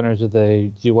the winners of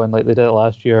the G1, like they did it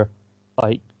last year,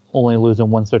 like only losing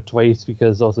once or twice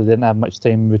because also they didn't have much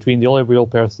time in between. The only real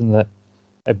person that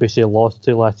Ibushi lost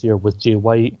to last year was Jay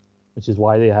White, which is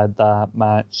why they had that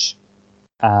match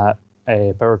at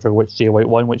Power Trigger, which Jay White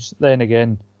won. Which then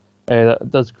again. That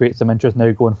does create some interest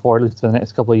now going forward, at least for the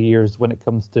next couple of years, when it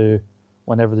comes to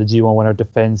whenever the G1 winner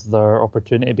defends their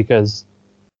opportunity, because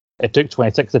it took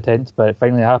 26 attempts, but it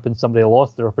finally happened. Somebody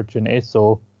lost their opportunity,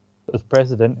 so there's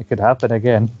precedent. It could happen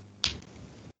again.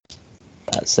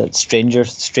 That's it. Stranger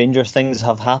things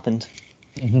have happened.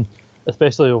 Mm-hmm.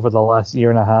 Especially over the last year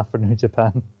and a half for New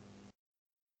Japan.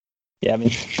 Yeah, I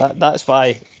mean that's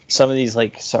why some of these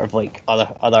like sort of like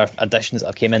other additions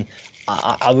that came in,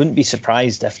 I wouldn't be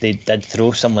surprised if they did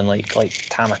throw someone like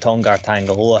Tama Tonga or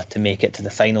Tangaloa to make it to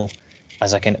the final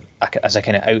as a kind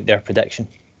of out there prediction.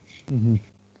 Mm-hmm.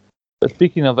 But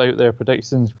speaking of out there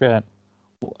predictions, Grant,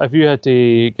 if you had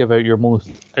to give out your most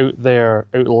out there,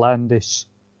 outlandish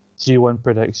G1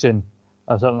 prediction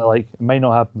of something like it might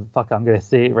not happen, but fuck, I'm going to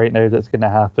say it right now that's going to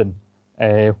happen.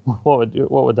 What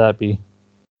would that be?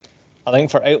 I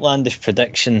think for outlandish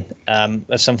prediction,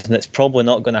 there's something that's probably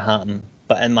not going to happen,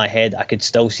 but in my head I could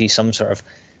still see some sort of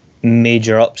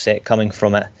major upset coming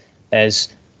from it, is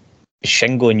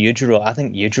Shingo and Yujiro. I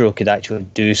think Yujiro could actually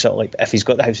do sort of like, if he's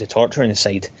got the House of Torture on his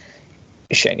side,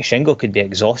 Shingo could be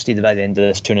exhausted by the end of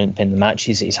this tournament in the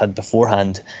matches that he's had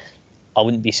beforehand. I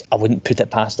wouldn't put it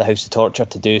past the House of Torture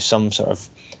to do some sort of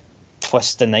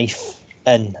twist the knife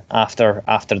in after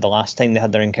the last time they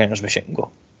had their encounters with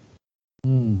Shingo.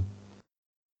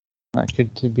 That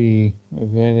could be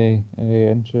very,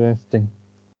 very interesting.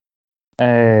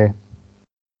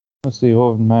 Let's see,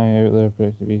 what would my out there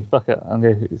prediction be? Fuck it, I'm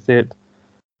going to say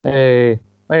it.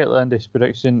 My outlandish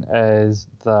prediction is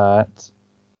that...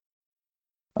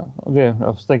 Okay, I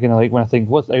was thinking, like, when I think,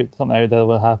 something out there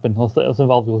will happen, let's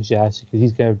involve Yoshihashi, because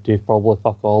he's going to do probably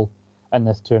fuck all in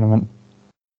this tournament.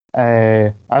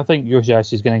 I think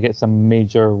Yoshihashi is going to get some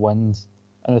major wins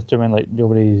in this tournament,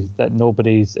 like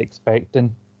nobody's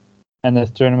expecting in this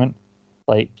tournament.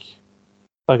 Like,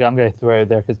 fuck it, I'm going to throw it out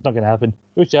there because it's not going to happen.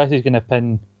 Yoshihashi is going to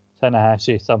pin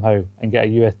Tanahashi somehow and get a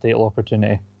US title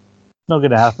opportunity. Not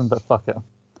going to happen, but fuck it.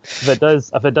 If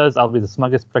it does, I'll be the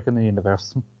smuggest prick in the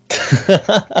universe.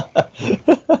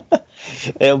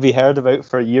 It'll be heard about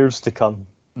for years to come.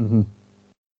 Mm-hmm.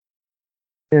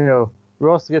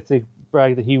 Ross gets to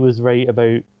brag that he was right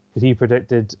about, because he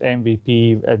predicted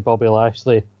MVP and Bobby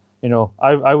Lashley.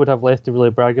 I would have less to really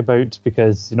brag about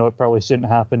because, it probably shouldn't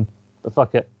happen. But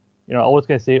fuck it. I was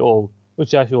going to say,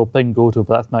 Yoshihashi will pin Goto,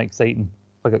 but that's not exciting.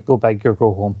 Fuck it, go big or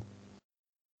go home.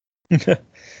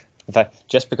 In fact,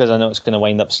 just because I know it's going to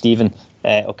wind up Steven,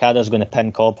 Okada's going to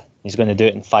pin Cobb. He's going to do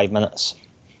it in 5 minutes.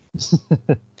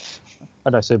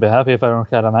 I'd actually be happy if our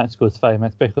Okada match goes 5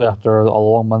 minutes, especially after a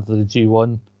long month of the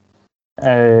G1.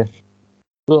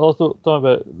 We'll also talk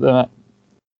about the match.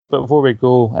 But before we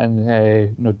go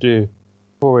and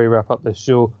before we wrap up this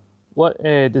show,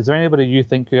 is there anybody you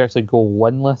think could actually go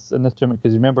winless in this tournament?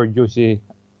 Because remember Yujiro.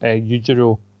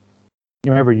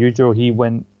 You remember Yujiro? He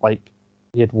went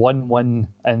he had 1-1,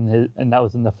 and that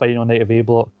was in the final night of A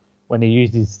Block when he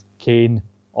used his Kane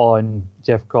on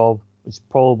Jeff Cobb, which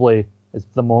probably is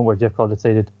the moment where Jeff Cobb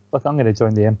decided, look, I'm going to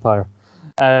join the Empire.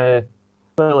 But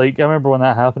like, I remember when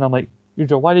that happened, I'm like,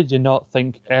 Yujiro, why did you not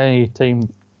think any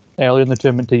time earlier in the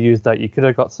tournament to use that? You could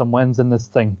have got some wins in this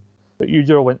thing. But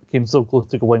Yujiro came so close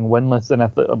to going winless, and I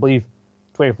believe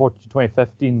 2014 to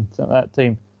 2015, at that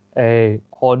time,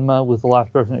 Honma was the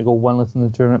last person to go winless in the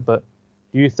tournament. But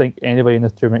do you think anybody in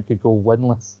this tournament could go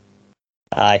winless?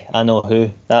 Aye, I know who.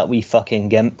 That wee fucking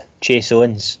gimp, Chase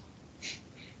Owens.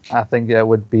 I think that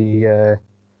would be. I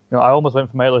almost went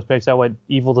for my outlaw special. I went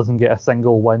Evil doesn't get a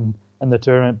single win in the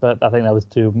tournament, but I think that was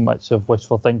too much of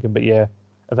wishful thinking. But yeah,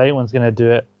 if anyone's going to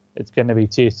do it, it's going to be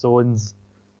Chase Owens,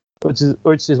 which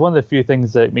is one of the few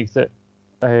things that makes it.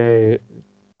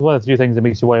 One of the few things that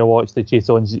makes you want to watch the Chase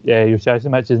Owens Yoshihashi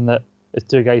match, isn't it? It's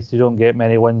two guys who don't get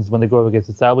many wins when they go up against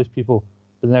established people,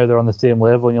 but now they're on the same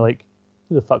level, and you're like,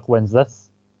 who the fuck wins this?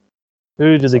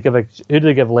 Who do they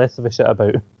give less of a shit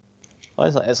about?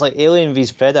 Well, it's like Alien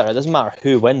vs Predator. It doesn't matter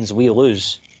who wins, we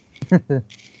lose.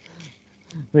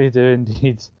 We do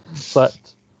indeed, but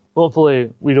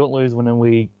hopefully we don't lose when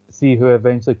we see who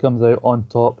eventually comes out on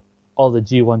top of the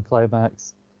G1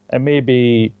 climax. It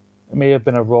may have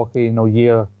been a rocky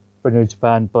year for New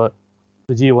Japan, but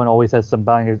the G1 always has some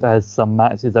bangers. It has some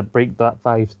matches that break that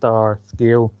 5-star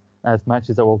scale. It has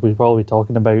matches that we'll be probably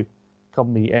talking about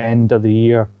come the end of the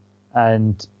year,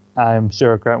 and I'm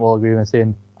sure Grant will agree with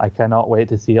saying I cannot wait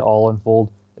to see it all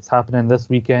unfold. It's happening this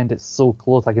weekend. It's so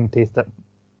close. I can taste it.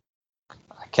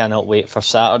 I cannot wait for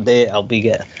Saturday. I'll be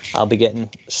getting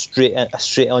straight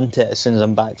onto it as soon as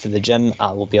I'm back to the gym.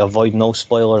 I will be avoiding all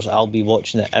spoilers. I'll be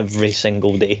watching it every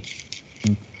single day.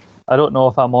 I don't know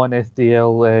if I'm on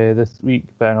SDL this week,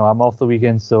 but I know I'm off the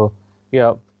weekend, so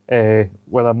yeah.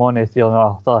 Whether I'm on SDL,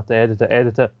 I'll still have to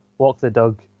edit it, walk the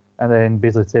dog, and then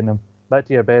basically send them back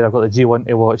to your bed. I've got the G1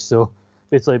 to watch, so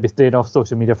basically I'll be staying off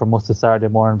social media for most of Saturday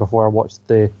morning before I watch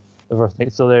the first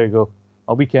night. So there you go.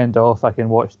 A weekend off, I can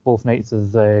watch both nights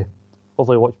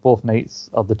hopefully watch both nights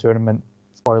of the tournament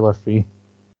spoiler free.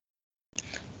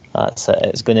 That's it.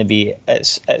 It's going to be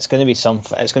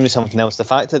something. It's going to be something else. The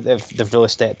fact that they've really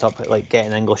stepped up at like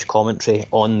getting English commentary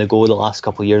on the go the last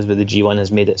couple of years with the G1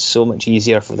 has made it so much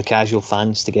easier for the casual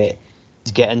fans to get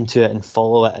into it and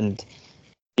follow it. And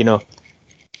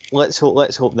let's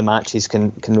hope the matches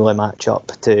can really match up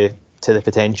to the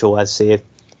potential. As say,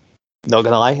 not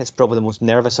gonna lie, it's probably the most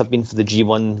nervous I've been for the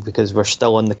G1 because we're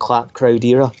still in the clap crowd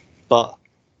era. But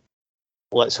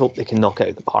let's hope they can knock it out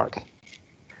of the park.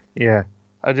 Yeah.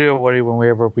 I do worry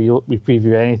whenever we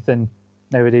preview anything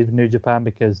nowadays with New Japan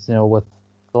because, with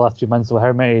the last few months,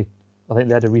 how many, I think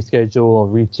they had to reschedule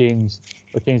or change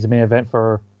the main event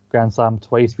for Grand Slam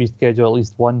twice, reschedule at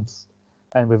least once,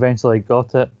 and we eventually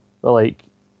got it. But,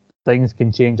 things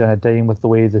can change on a dime with the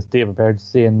way the state of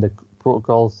emergency and the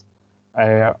protocols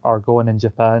are going in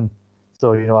Japan.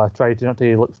 So, I try not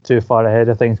to look too far ahead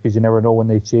of things because you never know when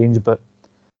they change. But,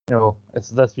 it's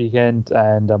this weekend,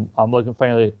 and I'm looking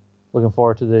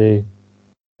forward to the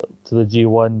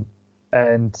G1,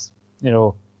 and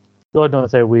God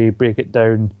knows how we break it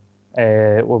down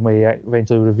when we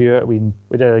eventually review it. We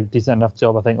did a decent enough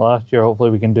job, I think, last year. Hopefully,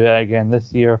 we can do it again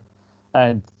this year,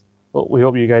 and we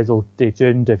hope you guys will stay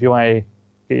tuned. If you want to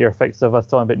get your fix of us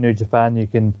talking about New Japan, you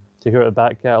can check out the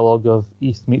back catalogue of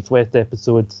East meets West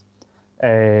episodes.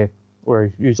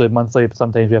 We're usually monthly, but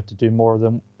sometimes we have to do more of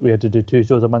them. We have to do 2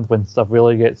 shows a month when stuff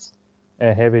really gets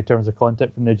heavy in terms of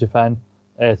content from New Japan.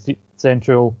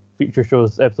 Central feature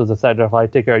shows, episodes of Saturday Night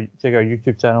Live. Check our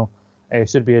YouTube channel.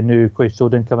 Should be a new Quiz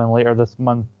Showdown coming later this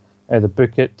month. The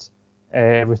Book It.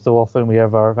 Every so often we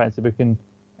have our fantasy booking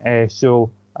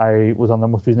show. I was on the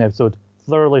most recent episode,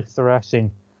 thoroughly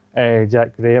thrashing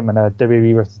Jack Graham in a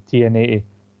WWE vs TNA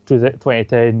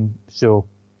 2010 show.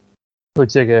 So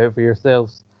check it out for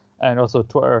yourselves. And also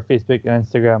Twitter, Facebook, and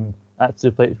Instagram at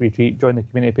Suplex Retreat. Join the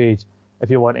community page if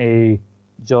you want to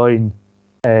join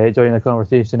the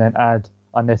conversation and add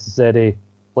unnecessary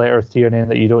letters to your name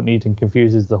that you don't need and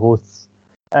confuses the hosts.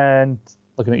 And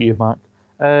looking at you, Mark.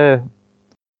 But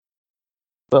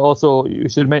also, you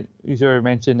should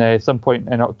mention at some point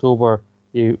in October,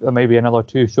 there may be another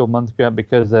 2-show month, Grant,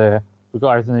 because we've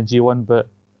got everything in G1, but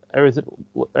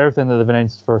everything that they've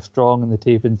announced for Strong and the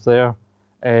tapings there.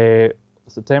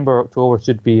 September, October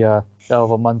should be a hell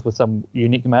of a month with some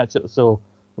unique matchups, so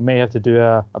we may have to do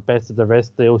a best of the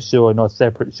rest Dale show and not a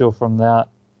separate show from the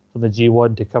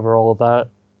G1 to cover all of that.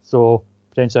 So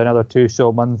potentially another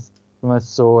 2-show month from us.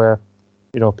 So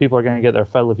people are going to get their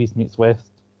fill of East meets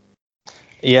West.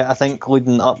 Yeah, I think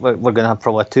leading up, we're going to have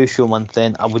probably a 2-show month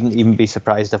then. I wouldn't even be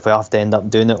surprised if we have to end up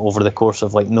doing it over the course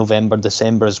of like November,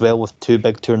 December as well, with 2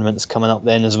 big tournaments coming up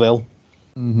then as well.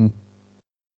 Mm-hmm.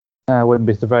 I wouldn't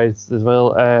be surprised as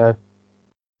well.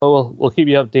 We'll keep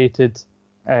you updated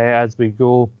as we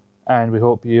go, and we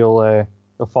hope you'll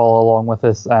follow along with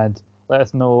us and let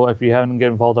us know if you haven't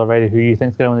get involved already who you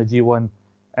think's going to win the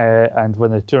G1. And when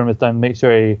the tournament's done, make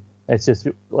sure it's just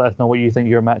let us know what you think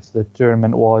your match of the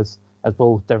tournament was, as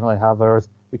we'll definitely have ours.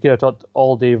 We could have talked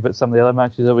all day about some of the other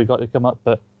matches that we got to come up,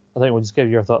 but I think we'll just give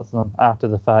your thoughts on them after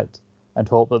the fact and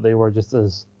hope that they were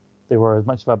as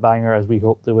much of a banger as we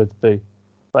hoped they would be.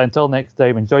 But until next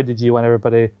time, enjoy the G1,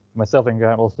 everybody. Myself and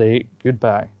Grant will say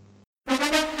goodbye.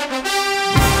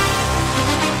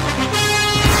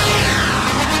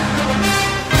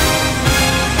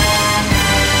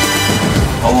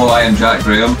 Hello, I am Jack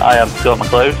Graham. I am Scott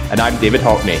McLeod. And I'm David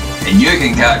Hockney. And you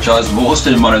can catch us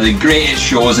hosting one of the greatest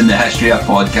shows in the history of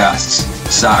podcasts,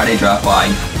 Saturday Draft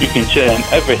Live. You can tune in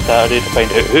every Saturday to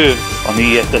find out who on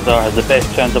the ESSR has the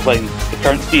best chance of winning the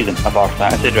current season of our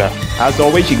fantasy draft. As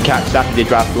always, you can catch Saturday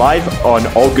Draft Live on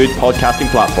all good podcasting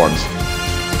platforms.